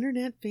to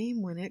internet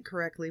fame when it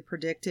correctly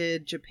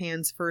predicted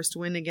Japan's first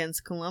win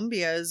against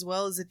Colombia, as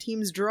well as the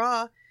team's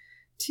draw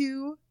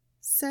to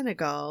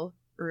Senegal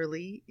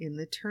early in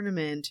the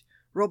tournament.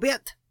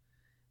 Robert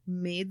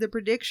made the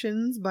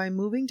predictions by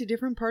moving to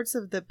different parts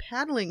of the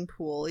paddling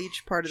pool.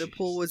 Each part of the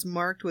pool was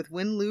marked with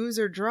win, lose,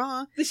 or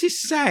draw. This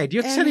is sad.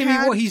 You're And telling me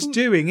had what he's food-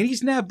 doing, and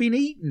he's now been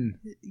eaten.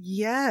 I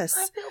Yes.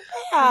 feel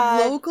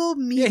bad. Local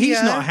media. Yeah,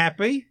 he's not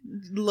happy.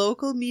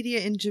 Local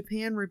media in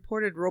Japan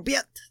reported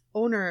Robert,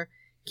 owner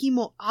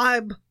Kimo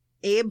Abe,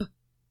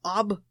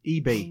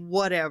 EB.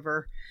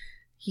 whatever.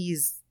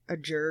 He's a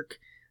jerk.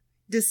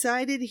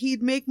 decided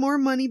he'd make more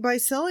money by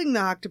selling the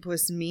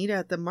octopus meat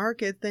at the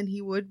market than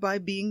he would by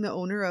being the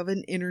owner of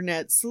an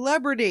internet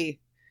celebrity.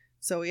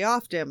 So he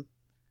offed him.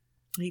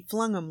 He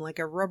flung him like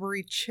a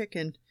rubbery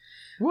chicken.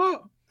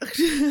 What?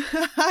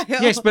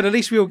 Yes, but at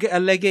least we'll get a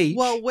leg each.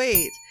 Well,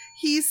 wait.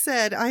 He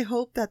said, I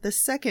hope that the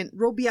second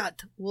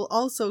Robiat will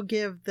also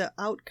give the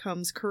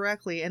outcomes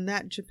correctly and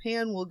that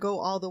Japan will go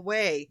all the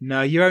way.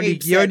 No, you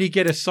only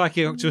get a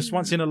psychic octopus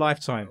once in a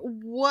lifetime.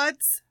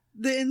 What's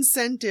the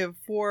incentive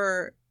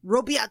for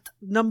Robiat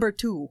number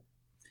 2?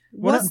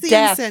 Well, What's the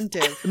death.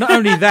 incentive? Not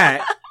only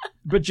that,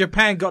 but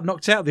Japan got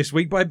knocked out this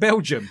week by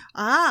Belgium.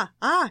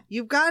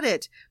 You've got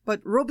it.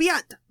 But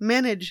Robiat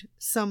managed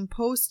some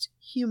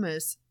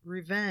posthumous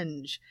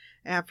revenge.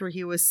 After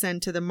he was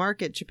sent to the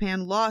market,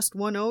 Japan lost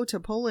 1-0 to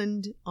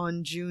Poland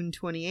on June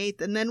 28th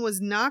and then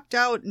was knocked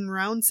out in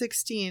round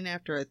 16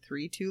 after a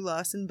 3-2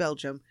 loss in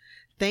Belgium.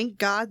 Thank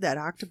God that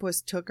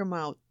octopus took him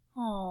out.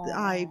 Aww.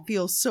 I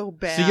feel so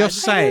bad. So you're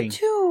saying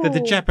too. that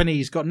the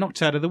Japanese got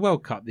knocked out of the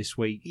World Cup this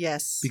week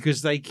Yes.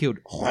 because they killed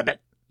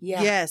rabbit.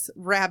 Yeah. Yes,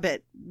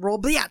 rabbit.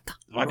 Robiat.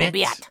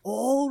 Robiat.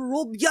 Oh,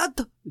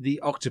 Robiat. The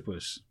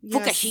octopus. Yes.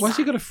 Fukushima. Why has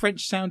he got a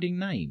French-sounding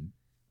name?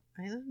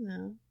 I don't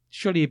know.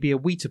 Surely it'd be a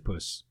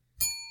Wheatopus.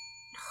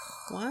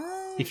 What?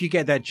 If you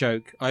get that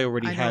joke, I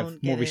already I have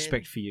don't more get it.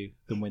 respect for you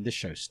than when the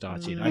show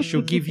started. I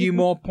shall give you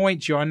more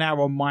points. You are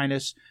now on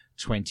minus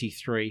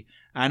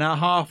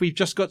 23.5. We've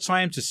just got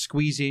time to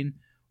squeeze in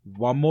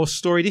one more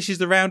story. This is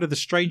the round of the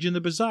strange and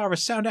the bizarre. A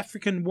South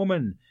African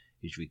woman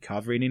is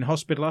recovering in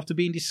hospital after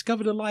being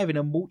discovered alive in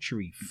a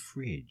mortuary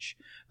fridge.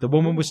 The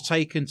woman was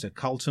taken to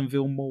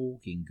Carltonville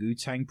Morgue in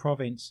Gauteng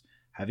province,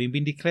 having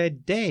been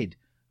declared dead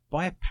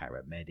by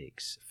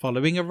paramedics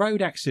following a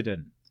road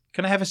accident.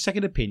 Can I have a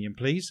second opinion,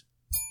 please?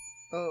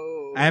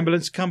 Oh.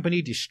 Ambulance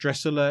company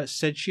distress alert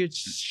said she had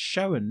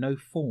shown no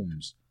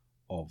forms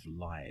of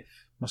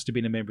life. Must have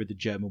been a member of the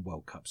German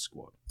World Cup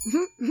squad.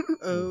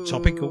 Oh.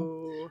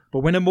 Topical. But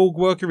when a morgue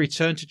worker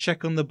returned to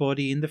check on the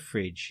body in the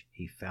fridge,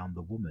 he found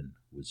the woman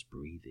was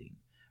breathing.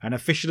 An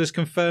official has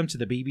confirmed to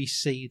the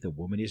BBC the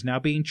woman is now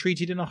being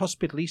treated in a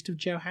hospital east of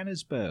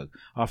Johannesburg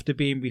after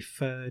being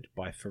referred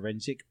by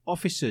forensic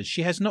officers.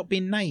 She has not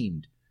been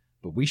named,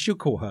 but we shall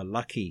call her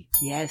Lucky.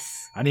 Yes.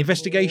 An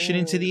investigation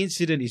into the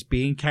incident is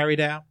being carried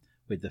out,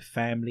 with the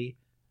family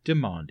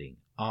demanding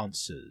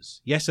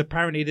answers. Yes,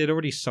 apparently they'd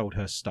already sold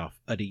her stuff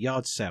at a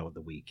yard sale at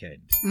the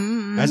weekend.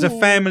 As a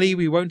family,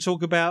 we won't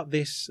talk about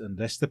this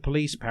unless the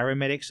police,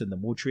 paramedics and the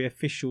mortuary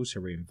officials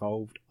who are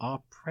involved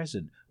are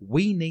present.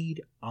 We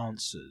need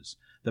answers.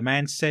 The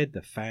man said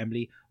the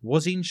family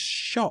was in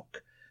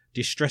shock.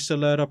 Distress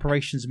Alert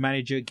Operations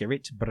Manager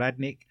Gerrit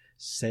Bradnick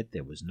said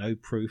there was no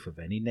proof of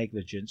any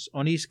negligence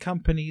on his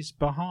company's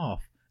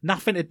behalf.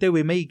 Nothing to do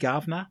with me,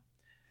 Governor.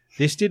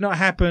 This did not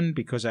happen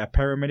because our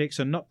paramedics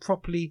are not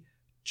properly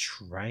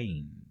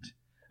trained.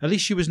 At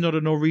least she was not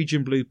a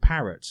Norwegian blue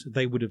parrot.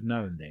 They would have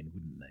known then,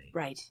 wouldn't they?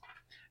 Right.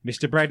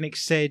 Mr. Bradnick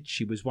said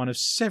she was one of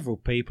several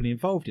people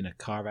involved in a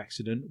car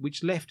accident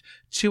which left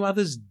 2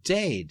 others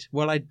dead.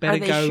 Well, I'd better Are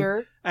they go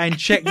sure? and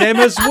check them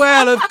as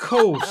well, of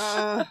course.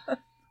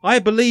 I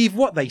believe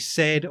what they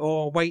said,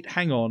 or wait,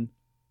 hang on.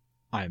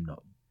 I'm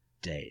not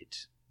dead.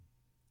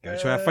 Go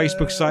to our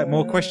Facebook site,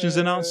 More Questions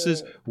and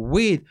Answers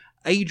with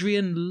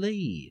Adrian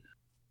Lee.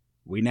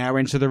 We now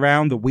enter the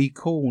round that we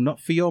call Not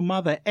For Your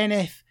Mother,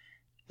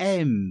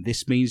 NFM.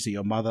 This means that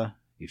your mother,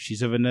 if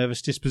she's of a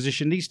nervous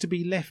disposition, needs to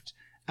be left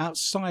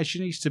outside. She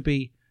needs to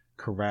be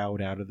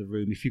corralled out of the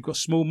room. If you've got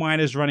small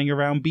minors running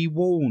around, be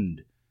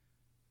warned.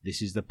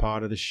 This is the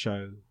part of the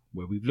show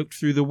where we've looked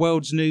through the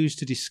world's news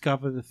to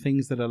discover the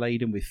things that are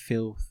laden with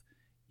filth,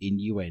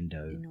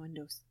 innuendos,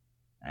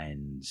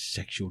 and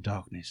sexual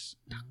darkness.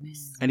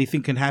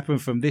 Anything can happen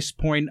from this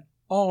point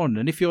on.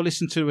 And if you're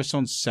listening to us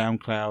on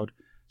SoundCloud,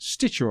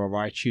 Stitcher or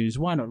iTunes,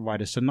 why not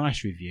write us a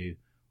nice review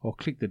or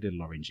click the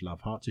little orange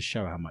love heart to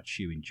show how much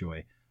you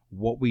enjoy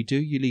what we do.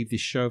 You leave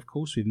this show, of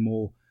course, with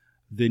more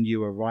than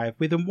you arrive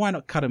with. And why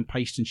not cut and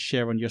paste and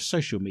share on your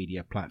social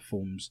media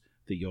platforms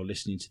that you're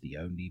listening to the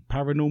only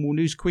paranormal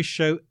news quiz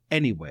show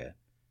anywhere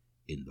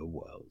in the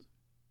world.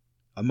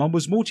 A mum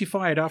was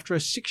mortified after a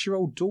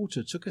 6-year-old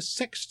daughter took a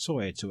sex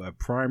toy to her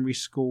primary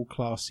school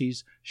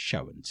class's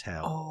show and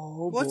tell.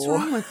 Oh, What's boy.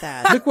 wrong with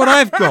that? Look what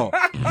I've got.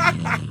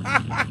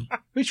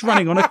 It's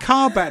running on a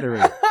car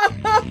battery.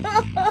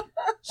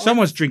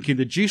 Someone's drinking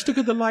the juice. Look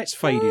at the lights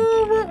fading.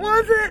 What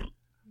was it?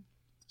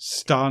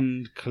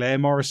 Stunned, Claire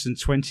Morrison,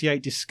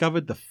 28,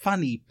 discovered the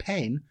funny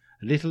pen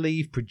Little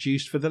Eve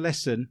produced for the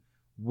lesson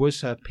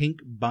was her pink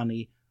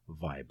bunny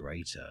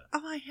vibrator.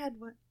 Oh, I had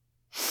one.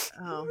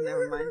 Oh,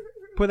 never mind.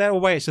 Put that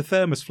away, it's a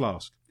thermos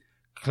flask.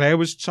 Claire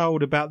was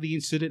told about the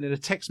incident in a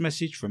text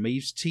message from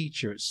Eve's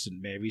teacher at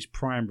St Mary's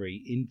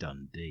Primary in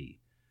Dundee.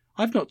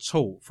 I've not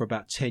taught for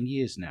about 10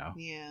 years now.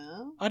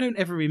 Yeah. I don't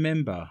ever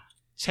remember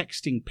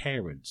texting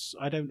parents.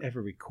 I don't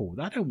ever recall.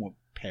 I don't want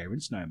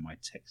parents knowing my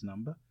text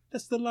number.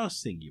 That's the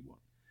last thing you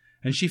want.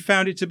 And she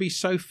found it to be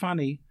so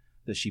funny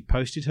that she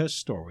posted her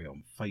story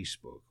on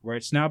Facebook, where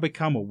it's now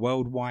become a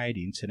worldwide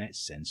internet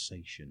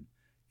sensation.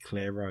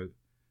 Claire wrote,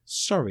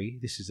 Sorry,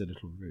 this is a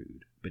little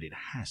rude, but it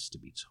has to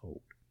be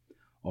told.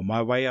 On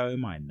my way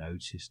home, I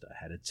noticed I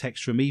had a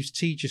text from Eve's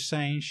teacher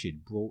saying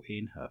she'd brought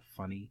in her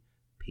funny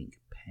pink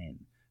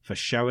pen for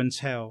show and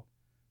tell,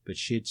 but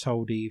she had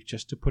told Eve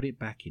just to put it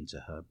back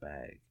into her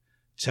bag.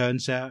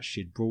 Turns out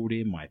she'd brought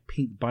in my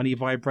pink bunny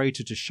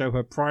vibrator to show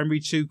her primary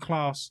 2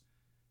 class,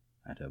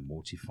 and her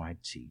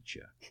mortified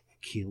teacher.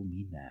 Kill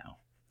me now.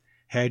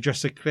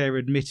 Hairdresser Claire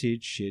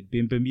admitted she had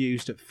been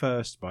bemused at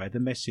first by the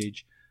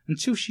message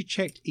until she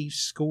checked Eve's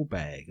school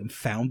bag and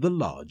found the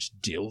large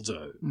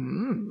dildo.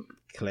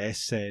 Claire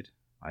said,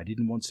 I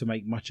didn't want to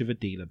make much of a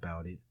deal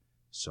about it,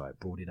 so I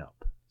brought it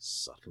up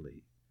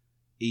subtly.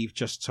 Eve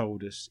just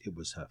told us it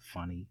was her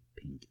funny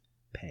pink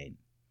pen.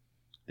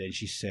 Then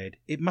she said,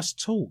 it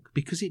must talk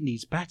because it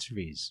needs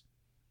batteries.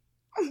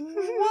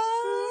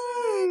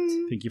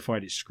 What? Think you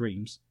find it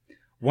screams.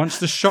 Once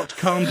the shock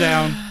calmed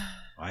down,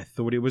 I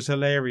thought it was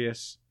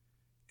hilarious.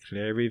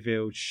 Claire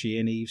revealed she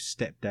and Eve's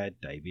stepdad,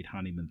 David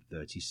Honeyman,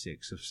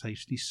 36, have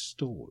safely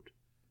stored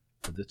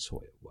the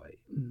toy away.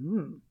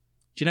 Do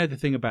you know the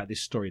thing about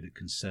this story that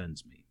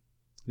concerns me?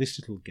 This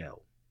little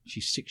girl,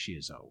 she's 6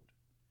 years old.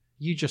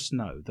 You just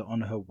know that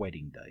on her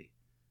wedding day,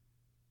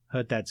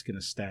 her dad's going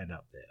to stand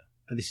up there,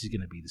 and this is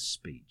going to be the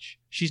speech.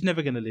 She's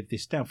never going to live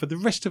this down. For the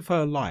rest of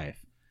her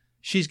life,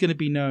 she's going to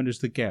be known as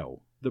the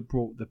girl that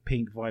brought the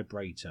pink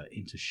vibrator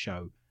into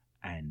show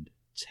and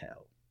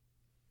tell.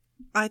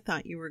 I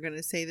thought you were going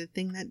to say the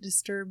thing that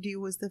disturbed you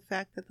was the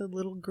fact that the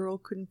little girl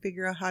couldn't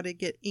figure out how to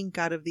get ink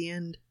out of the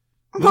end.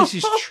 Well, this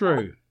is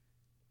true.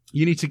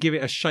 You need to give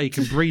it a shake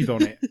and breathe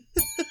on it.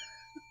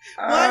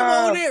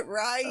 Why won't it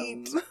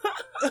write?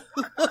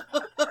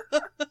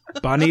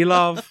 Bunny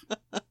love.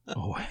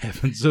 Oh,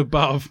 heavens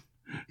above.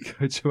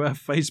 Go to our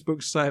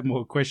Facebook site,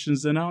 More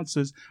Questions Than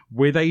Answers,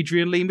 with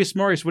Adrian Lee. Miss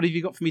Morris, what have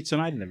you got for me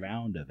tonight in the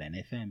round of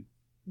NFM?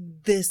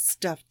 This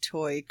stuffed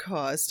toy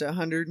cost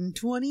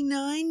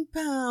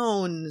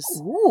 £129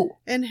 Ooh.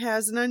 and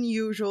has an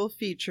unusual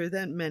feature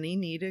that many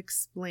need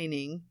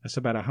explaining. That's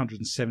about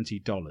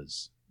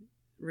 $170.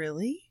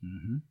 Really?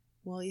 Mm-hmm.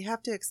 Well, you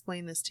have to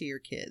explain this to your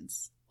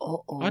kids.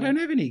 Uh-oh. I don't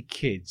have any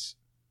kids.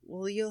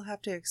 Well, you'll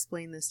have to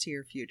explain this to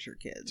your future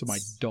kids. To my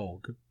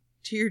dog.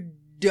 To your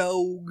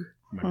dog.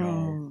 My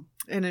dog.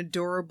 An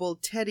adorable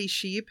teddy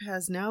sheep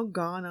has now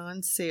gone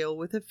on sale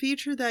with a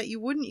feature that you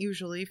wouldn't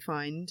usually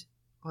find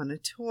on a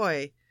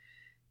toy.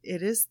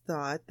 It is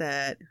thought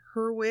that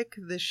Herwick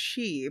the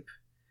sheep,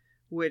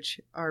 which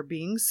are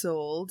being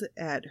sold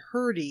at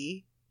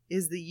Hurdy,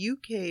 is the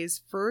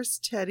UK's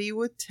first teddy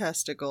with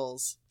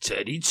testicles.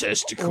 Teddy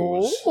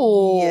testicles.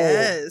 Oh.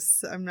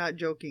 Yes, I'm not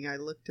joking. I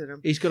looked at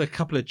him. He's got a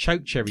couple of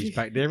choke cherries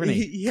back there, hasn't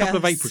he? Yes. Couple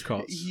of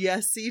apricots.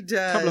 Yes, he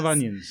does. Couple of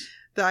onions.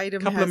 The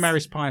item Couple of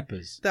Maris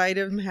Pipers. The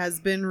item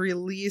has been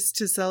released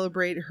to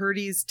celebrate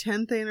Hurdy's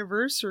 10th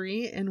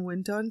anniversary and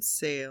went on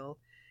sale.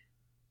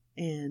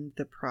 And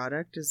the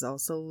product is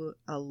also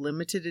a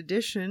limited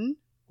edition.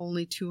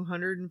 Only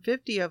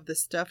 250 of the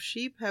stuffed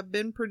sheep have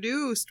been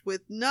produced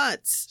with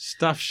nuts.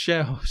 Stuffed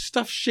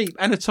sheep,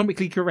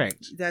 anatomically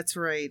correct. That's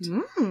right.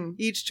 Mm.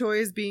 Each toy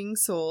is being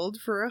sold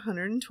for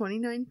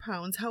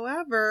 £129.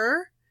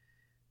 However,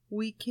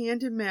 we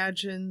can't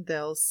imagine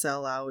they'll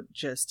sell out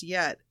just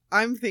yet.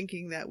 I'm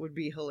thinking that would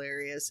be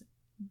hilarious.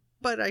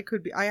 But I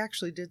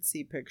actually did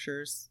see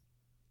pictures.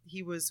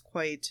 He was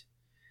quite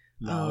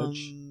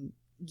Large.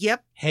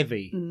 Yep.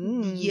 Heavy.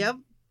 Yep.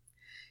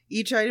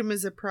 Each item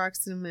is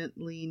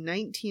approximately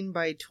 19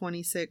 by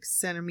 26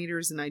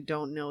 centimeters, and I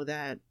don't know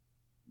that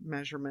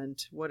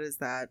measurement. What is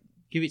that?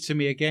 Give it to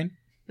me again.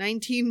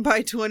 19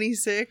 by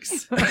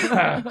 26?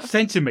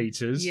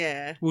 Centimeters?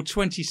 Yeah. Well,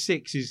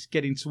 26 is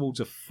getting towards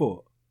a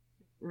foot.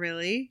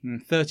 Really?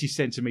 30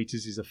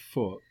 centimeters is a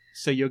foot.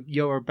 So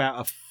you're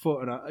about a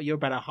foot you're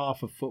about a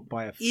half a foot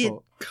by a It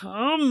foot.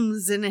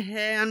 comes in a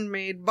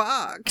handmade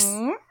box.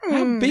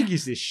 How big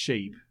is this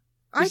sheep?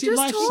 I Is it just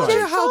life told size?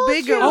 you how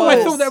big it was. Oh,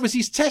 I thought that was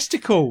his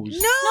testicles.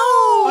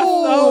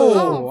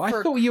 No! I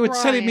for thought you were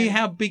telling me crying.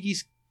 how big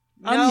his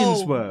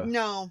onions were.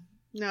 No.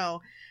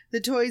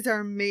 The toys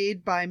are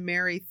made by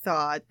Mary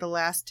Thought, the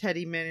last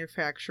teddy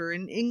manufacturer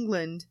in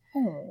England,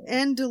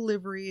 and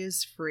delivery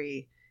is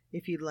free.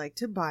 If you'd like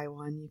to buy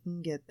one, you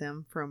can get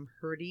them from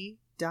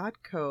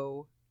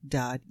hurdy.co.uk.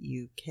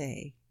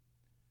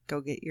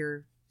 Go get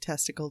your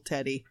testicle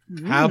teddy.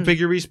 How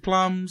big are his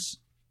plums?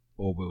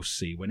 Or we'll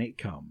see when it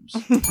comes.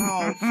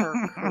 Oh, for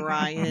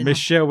crying.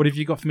 Michelle, what have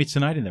you got for me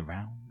tonight in the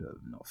round of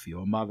Not For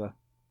Your Mother?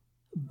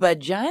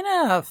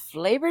 Vagina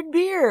flavored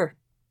beer.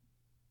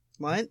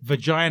 What?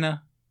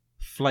 Vagina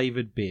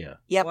flavoured beer.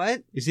 Yep.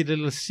 What? Is it a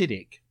little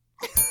acidic?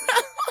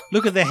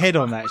 Look at the head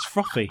on that. It's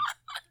frothy.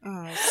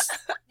 Oh,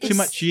 Too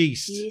much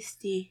yeast.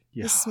 Yeasty.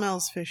 Yeah. it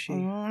smells fishy.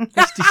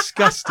 That's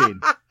disgusting.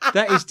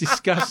 That is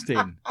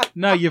disgusting.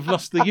 No, you've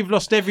lost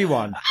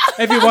everyone.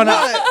 Everyone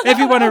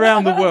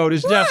around the world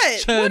is now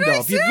What? turned What'd I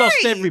off. You've lost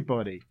say?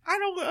 everybody. I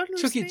don't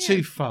understand. Took it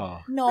too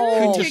far. No.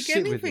 Couldn't Take just sit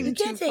with anything You it.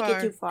 can't take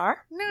it too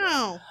far.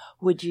 No.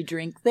 Would you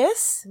drink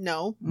this?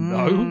 No.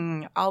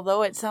 No.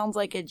 Although it sounds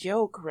like a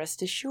joke,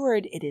 rest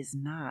assured it is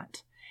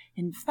not.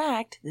 In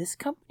fact, this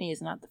company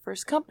is not the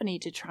first company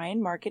to try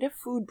and market a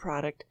food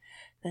product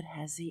that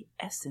has the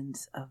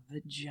essence of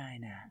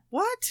vagina.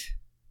 What?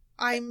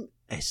 I'm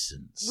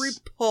Essence.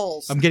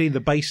 repulsed. I'm getting the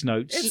bass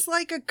notes. It's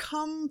like a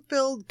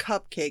cum-filled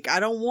cupcake. I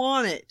don't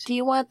want it. Do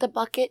you want the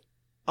bucket?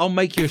 I'll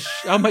make you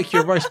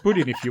a rice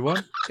pudding if you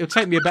want. It'll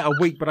take me about a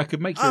week, but I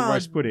could make you a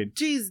rice pudding.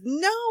 Jeez,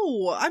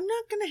 no. I'm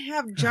not going to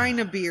have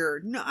Gina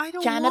beer. No, I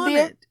don't Gina want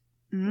beer? it.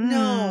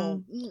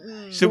 No.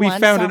 Mm-mm. So You we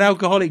want found some? an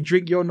alcoholic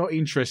drink you're not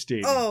interested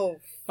in. Oh,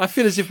 I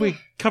feel as if we're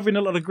covering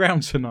a lot of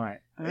ground tonight.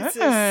 it's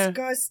Ah.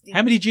 disgusting.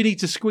 How many do you need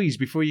to squeeze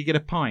before you get a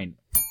pint?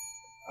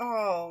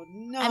 Oh,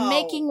 no. I'm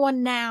making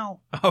one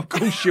now. Of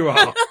course you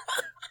are.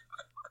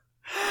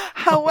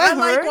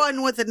 However, I like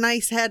one with a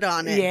nice head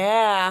on it.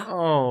 yeah.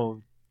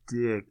 Oh,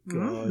 dear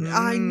God.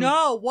 I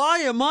know. Why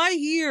am I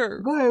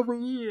here? Why are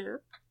we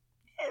here?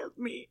 Help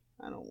me.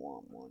 I don't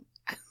want one.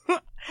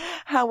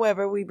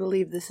 However, we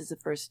believe this is the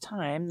first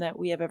time that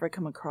we have ever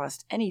come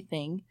across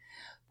anything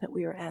that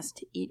we are asked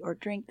to eat or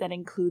drink that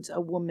includes a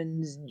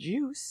woman's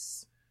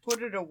juice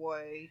Put it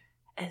away.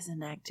 as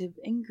an active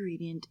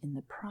ingredient in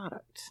the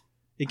product.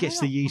 It gets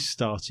the yeast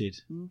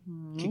started.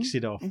 Mm-hmm. Kicks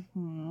it off.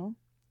 Mm-hmm.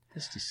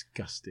 That's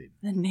disgusting.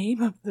 The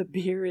name of the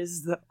beer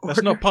is the That's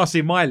order. not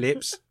passing my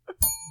lips.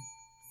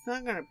 It's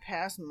not going to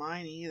pass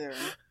mine either.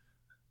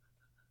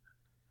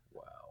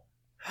 Wow.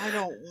 I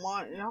don't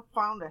want it. I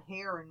found a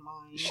hair in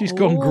mine. She's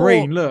gone Oh.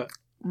 green, look.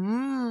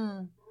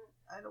 Mm.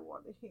 I don't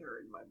want a hair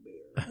in my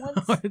beer.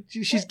 What's...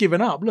 She's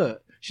given up,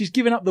 look. She's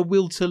given up the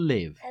will to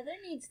live. Heather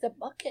needs the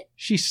bucket.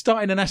 She's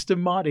starting an Aston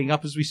Martin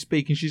up as we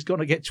speak, and she's going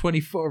to get 20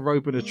 foot of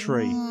rope in a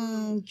tree.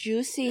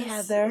 Juicy, It's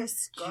Heather.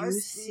 disgusting.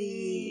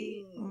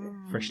 Juicy.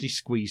 Mm. Freshly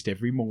squeezed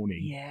every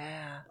morning.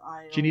 Yeah.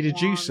 Do you need a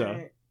don't want juicer?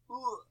 it. Ugh.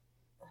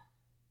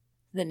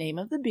 The name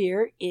of the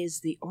beer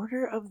is the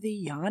Order of the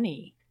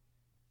Yanni.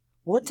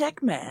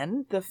 Wotek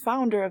Man, the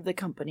founder of the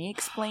company,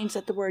 explains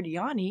that the word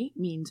Yanni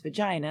means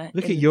vagina.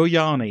 Look at your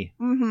Yanni.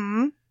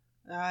 Mm-hmm.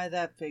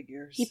 That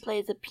figures. He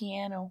plays a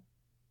piano.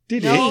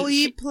 Did No, it?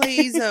 he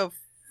plays a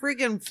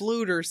friggin'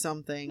 flute or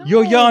something. No.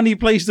 Your Yanni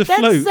plays the That's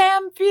flute.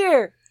 Sam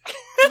Fear.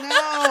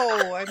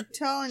 No, I'm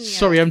telling you.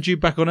 Sorry, I'm due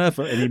back on Earth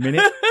at any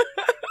minute.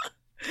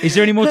 Is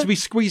there any more to be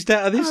squeezed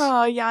out of this?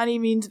 Oh, Yanni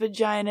means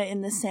vagina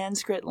in the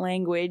Sanskrit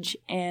language,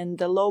 and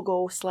the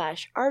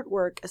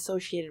logo/artwork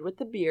associated with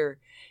the beer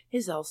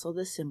is also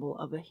the symbol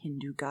of a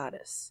Hindu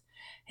goddess.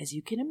 As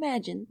you can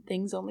imagine,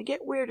 things only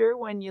get weirder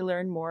when you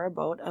learn more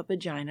about a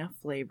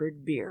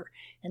vagina-flavored beer.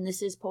 And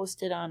this is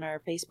posted on our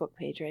Facebook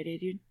page, right,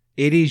 Adrian?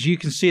 It is. You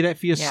can see that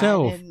for I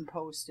yourself. didn't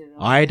post it.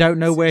 I don't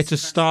know It's where to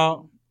disgusting.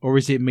 start. Or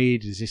is it me?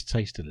 Does this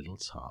taste a little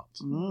tart?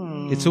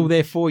 It's all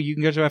there for you. You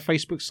can go to our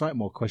Facebook site.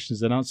 More questions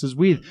than answers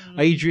with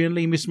Adrian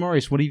Lee, Miss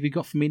Morris. What have you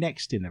got for me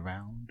next in the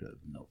round of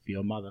Not For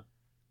Your Mother?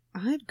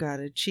 I've got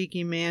a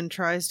cheeky man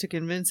tries to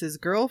convince his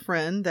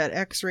girlfriend that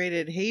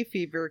X-rated hay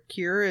fever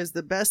cure is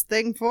the best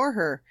thing for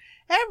her.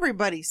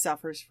 Everybody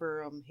suffers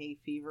from hay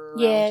fever around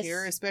Yes.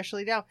 here,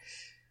 especially now.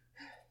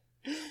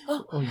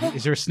 Oh,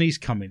 is there a sneeze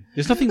coming?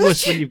 There's nothing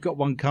worse when you've got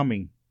one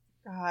coming.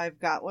 I've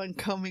got one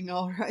coming,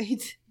 all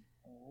right.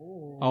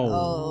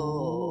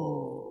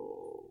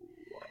 Oh.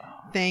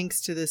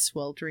 Thanks to the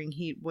sweltering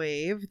heat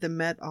wave, the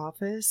Met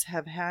Office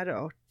have had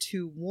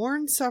to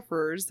warn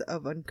sufferers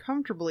of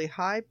uncomfortably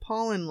high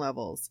pollen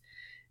levels.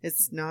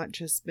 It's not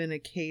just been a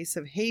case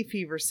of hay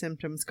fever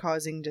symptoms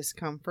causing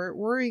discomfort.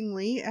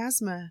 Worryingly,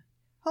 asthma,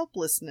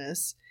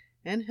 helplessness,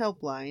 and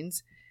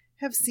helplines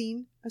have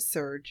seen a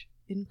surge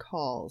in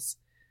calls.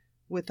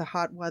 With the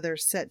hot weather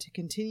set to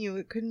continue,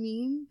 it could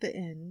mean the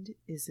end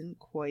isn't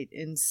quite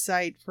in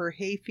sight for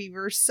hay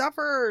fever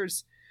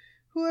sufferers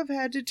who have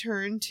had to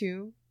turn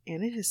to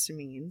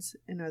antihistamines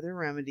and other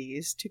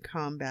remedies to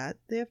combat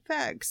the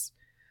effects.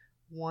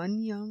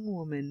 One young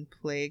woman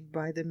plagued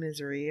by the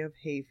misery of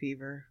hay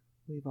fever,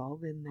 we've all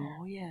been there,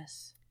 Oh,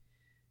 yes.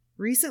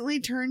 recently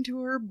turned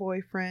to her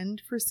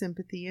boyfriend for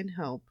sympathy and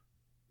help.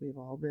 We've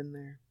all been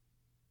there.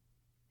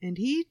 And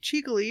he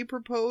cheekily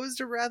proposed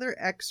a rather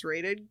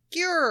X-rated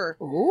cure.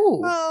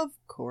 Ooh. Of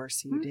course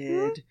he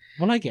did.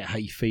 Well, I get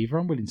hay fever.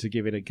 I'm willing to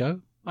give it a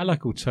go. I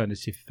like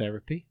alternative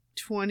therapy.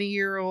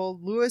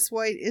 20-year-old Lewis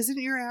White isn't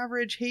your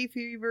average hay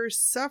fever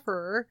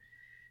sufferer.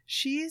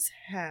 She's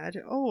had...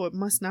 Oh, it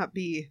must not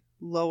be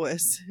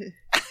Lois.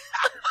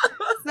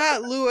 It's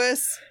not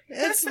Lewis.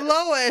 It's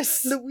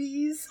Lois.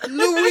 Louise.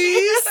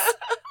 Louise.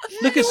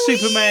 Look at Louise.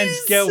 Superman's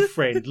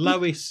girlfriend,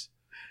 Lois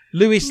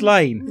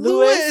Lane.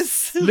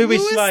 Louis.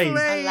 Louis Lane.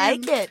 I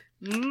like it.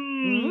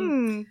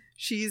 Mm.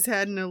 She's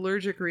had an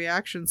allergic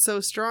reaction so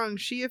strong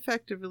she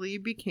effectively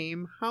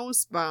became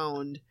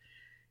housebound.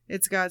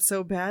 It's got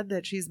so bad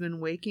that she's been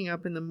waking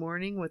up in the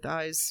morning with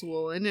eyes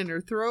swollen and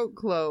her throat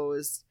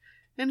closed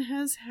and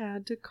has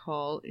had to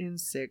call in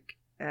sick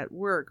at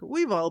work.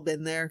 We've all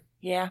been there.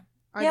 Yeah.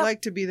 I'd Yep.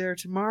 like to be there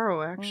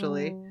tomorrow,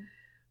 actually. Mm.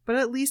 But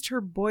at least her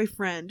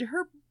boyfriend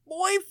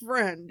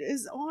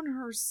is on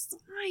her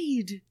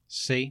side.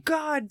 See?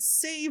 God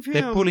save him.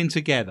 They're pulling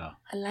together.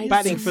 I like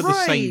Batting it. for the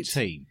same Right.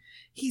 team.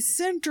 He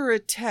sent her a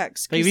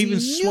text. 'cause They've he even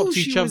knew swapped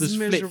she each was other's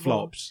miserable.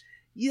 flip-flops.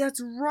 Yeah,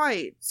 that's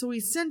right. So he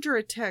sent her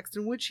a text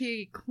in which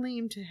he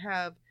claimed to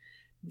have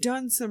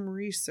done some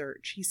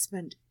research. He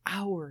spent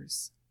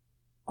hours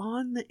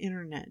on the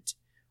internet,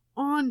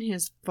 on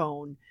his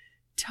phone,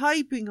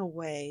 typing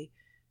away,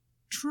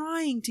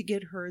 trying to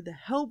get her the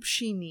help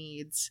she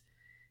needs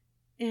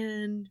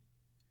and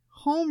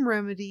home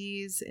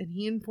remedies, and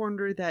he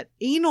informed her that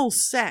anal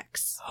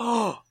sex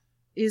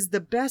is the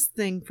best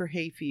thing for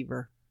hay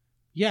fever.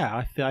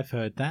 Yeah, I've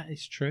heard that.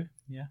 It's true.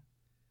 Yeah.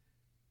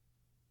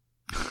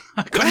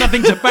 I've got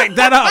nothing to back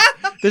that up.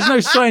 There's no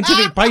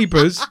scientific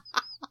papers.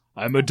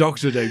 I'm a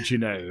doctor, don't you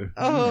know?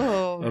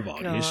 Oh, of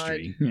art God.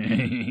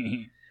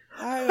 history.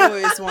 I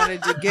always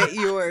wanted to get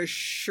you a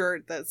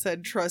shirt that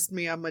said, "Trust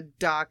me, I'm a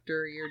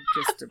doctor. You're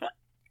just a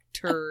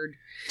turd."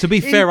 To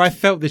be fair, I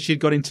felt that she'd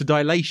got into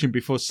dilation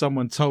before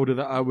someone told her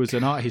that I was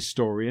an art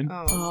historian.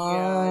 Oh,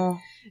 God.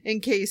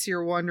 In case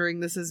you're wondering,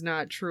 this is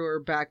not true or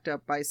backed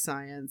up by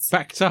science.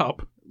 Backed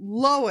up.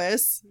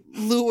 Louis,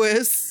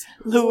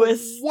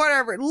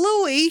 whatever,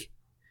 Louis,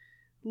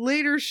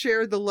 later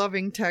shared the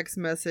loving text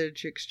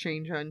message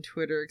exchange on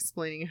Twitter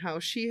explaining how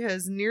she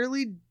is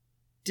nearly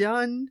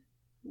done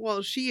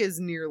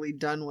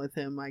with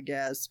him, I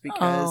guess,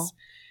 because,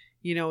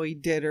 you know, he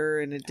did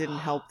her and it didn't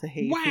help the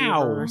hay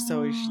fever,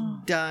 so he's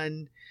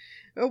done.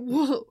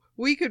 Well,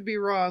 we could be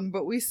wrong,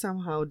 but we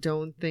somehow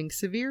don't think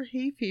severe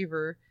hay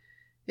fever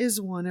is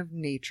one of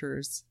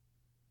nature's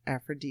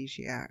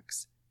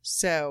aphrodisiacs.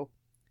 So,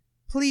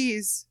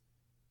 please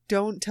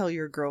don't tell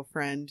your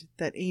girlfriend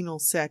that anal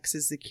sex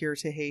is the cure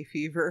to hay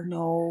fever.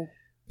 No.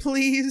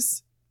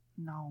 Please.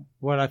 No.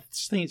 Well, I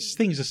think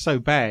things are so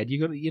bad.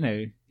 You got to, you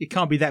know, it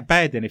can't be that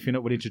bad then if you're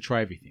not willing to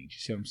try everything. Do you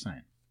see what I'm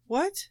saying?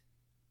 What?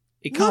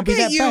 It can't be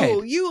that you.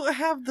 bad. You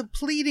have the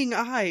pleading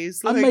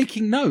eyes. I'm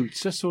making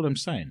notes. That's all I'm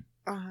saying.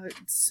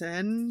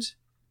 Send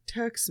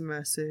text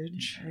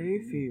message. Hay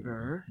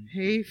fever.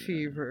 Hay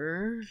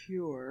fever.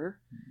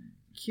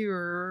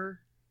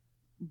 Cure.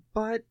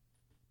 Butt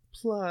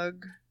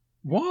plug.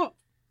 What?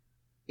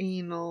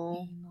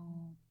 Anal.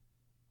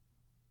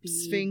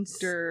 Beads.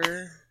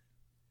 Sphincter.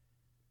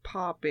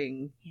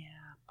 Popping. Yeah,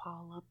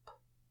 polyp.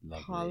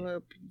 Lovely.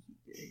 Polyp.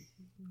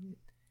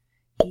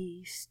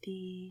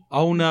 Yeasty.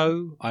 Oh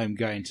no, I'm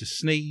going to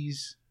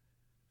sneeze.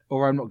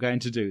 Or I'm not going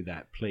to do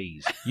that,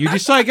 please. You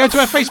decide. Go to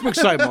our Facebook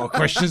site. More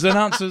questions and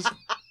answers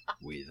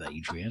with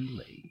Adrian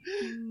Lee.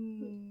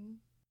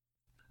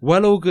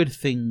 Well, all good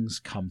things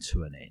come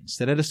to an end.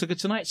 So let us look at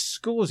tonight's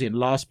scores. In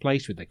last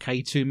place with the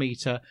K2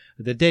 meter,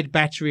 the dead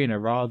battery and a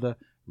rather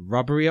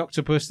rubbery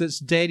octopus that's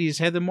dead is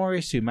Heather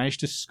Morris, who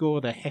managed to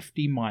score the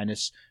hefty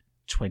minus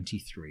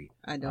 23.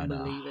 I don't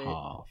believe it.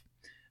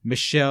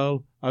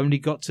 Michelle only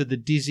got to the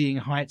dizzying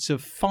heights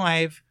of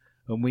 5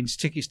 and wins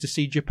tickets to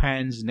see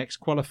Japan's next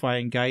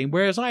qualifying game,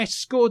 whereas I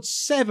scored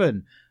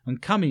 7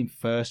 and come in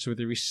first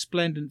with a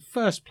resplendent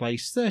first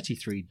place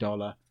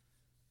 $33.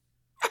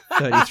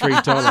 It's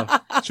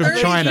from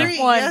China.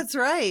 That's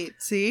right.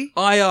 See?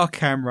 IR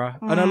camera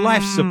and a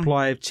life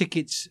supply of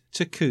tickets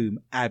to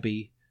Coombe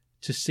Abbey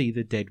to see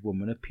the dead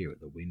woman appear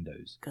at the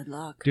windows. Good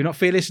luck. Do not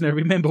fear, listener.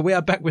 Remember, we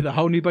are back with a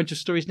whole new bunch of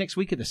stories next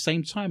week at the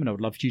same time, and I would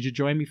love for you to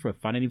join me for a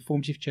fun and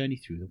informative journey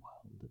through the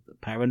world of the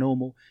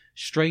paranormal,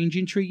 strange,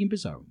 intriguing,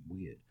 bizarre, and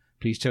weird.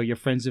 Please tell your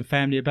friends and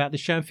family about the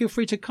show, and feel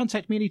free to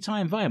contact me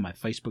anytime via my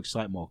Facebook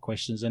site, More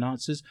Questions and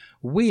Answers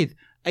with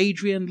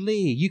Adrian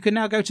Lee. You can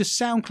now go to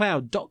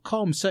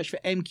soundcloud.com, search for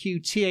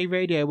MQTA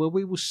Radio, where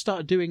we will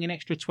start doing an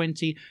extra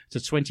 20 to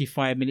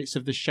 25 minutes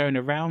of the show and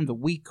around that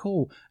we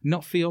call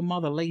Not For Your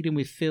Mother, laden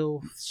with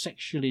filth,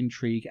 sexual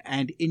intrigue,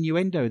 and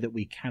innuendo that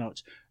we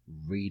cannot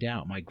read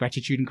out. My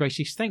gratitude and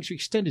gracious thanks are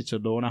extended to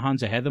Lorna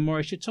Hunter, Heather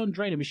Morris, Chaton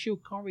Drainer, Michelle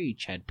Corrie,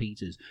 Chad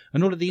Peters,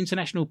 and all of the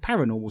International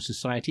Paranormal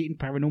Society and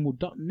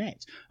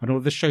paranormal.net, and all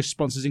of the show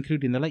sponsors,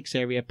 including the Lakes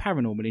Area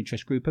Paranormal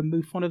Interest Group and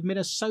MUFON of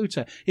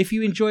Minnesota. If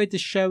you enjoyed the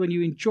show and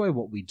you enjoy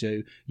what we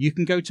do, you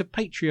can go to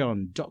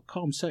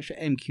patreon.com, search for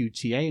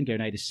MQTA and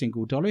donate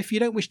 $1. If you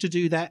don't wish to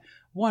do that,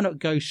 why not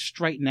go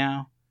straight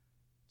now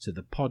to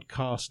the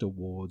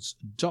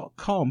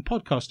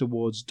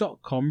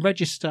podcastawards.com,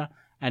 register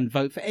and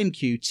vote for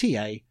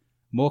MQTA,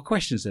 More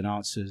Questions and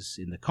Answers,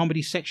 in the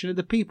comedy section of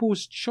the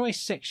People's Choice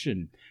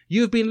section.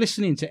 You have been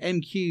listening to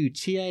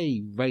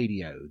MQTA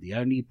Radio, the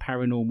only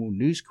paranormal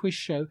news quiz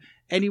show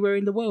anywhere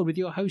in the world, with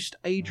your host,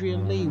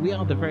 Adrian Lee. We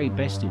are the very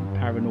best in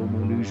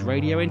paranormal news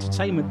radio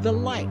entertainment, the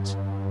light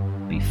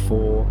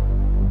before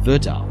the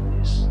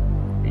darkness.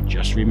 It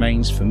just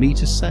remains for me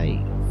to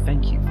say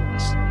thank you for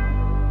listening,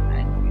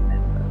 and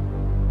remember,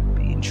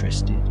 be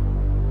interested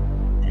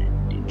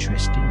and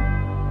interesting.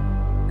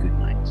 Good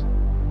night.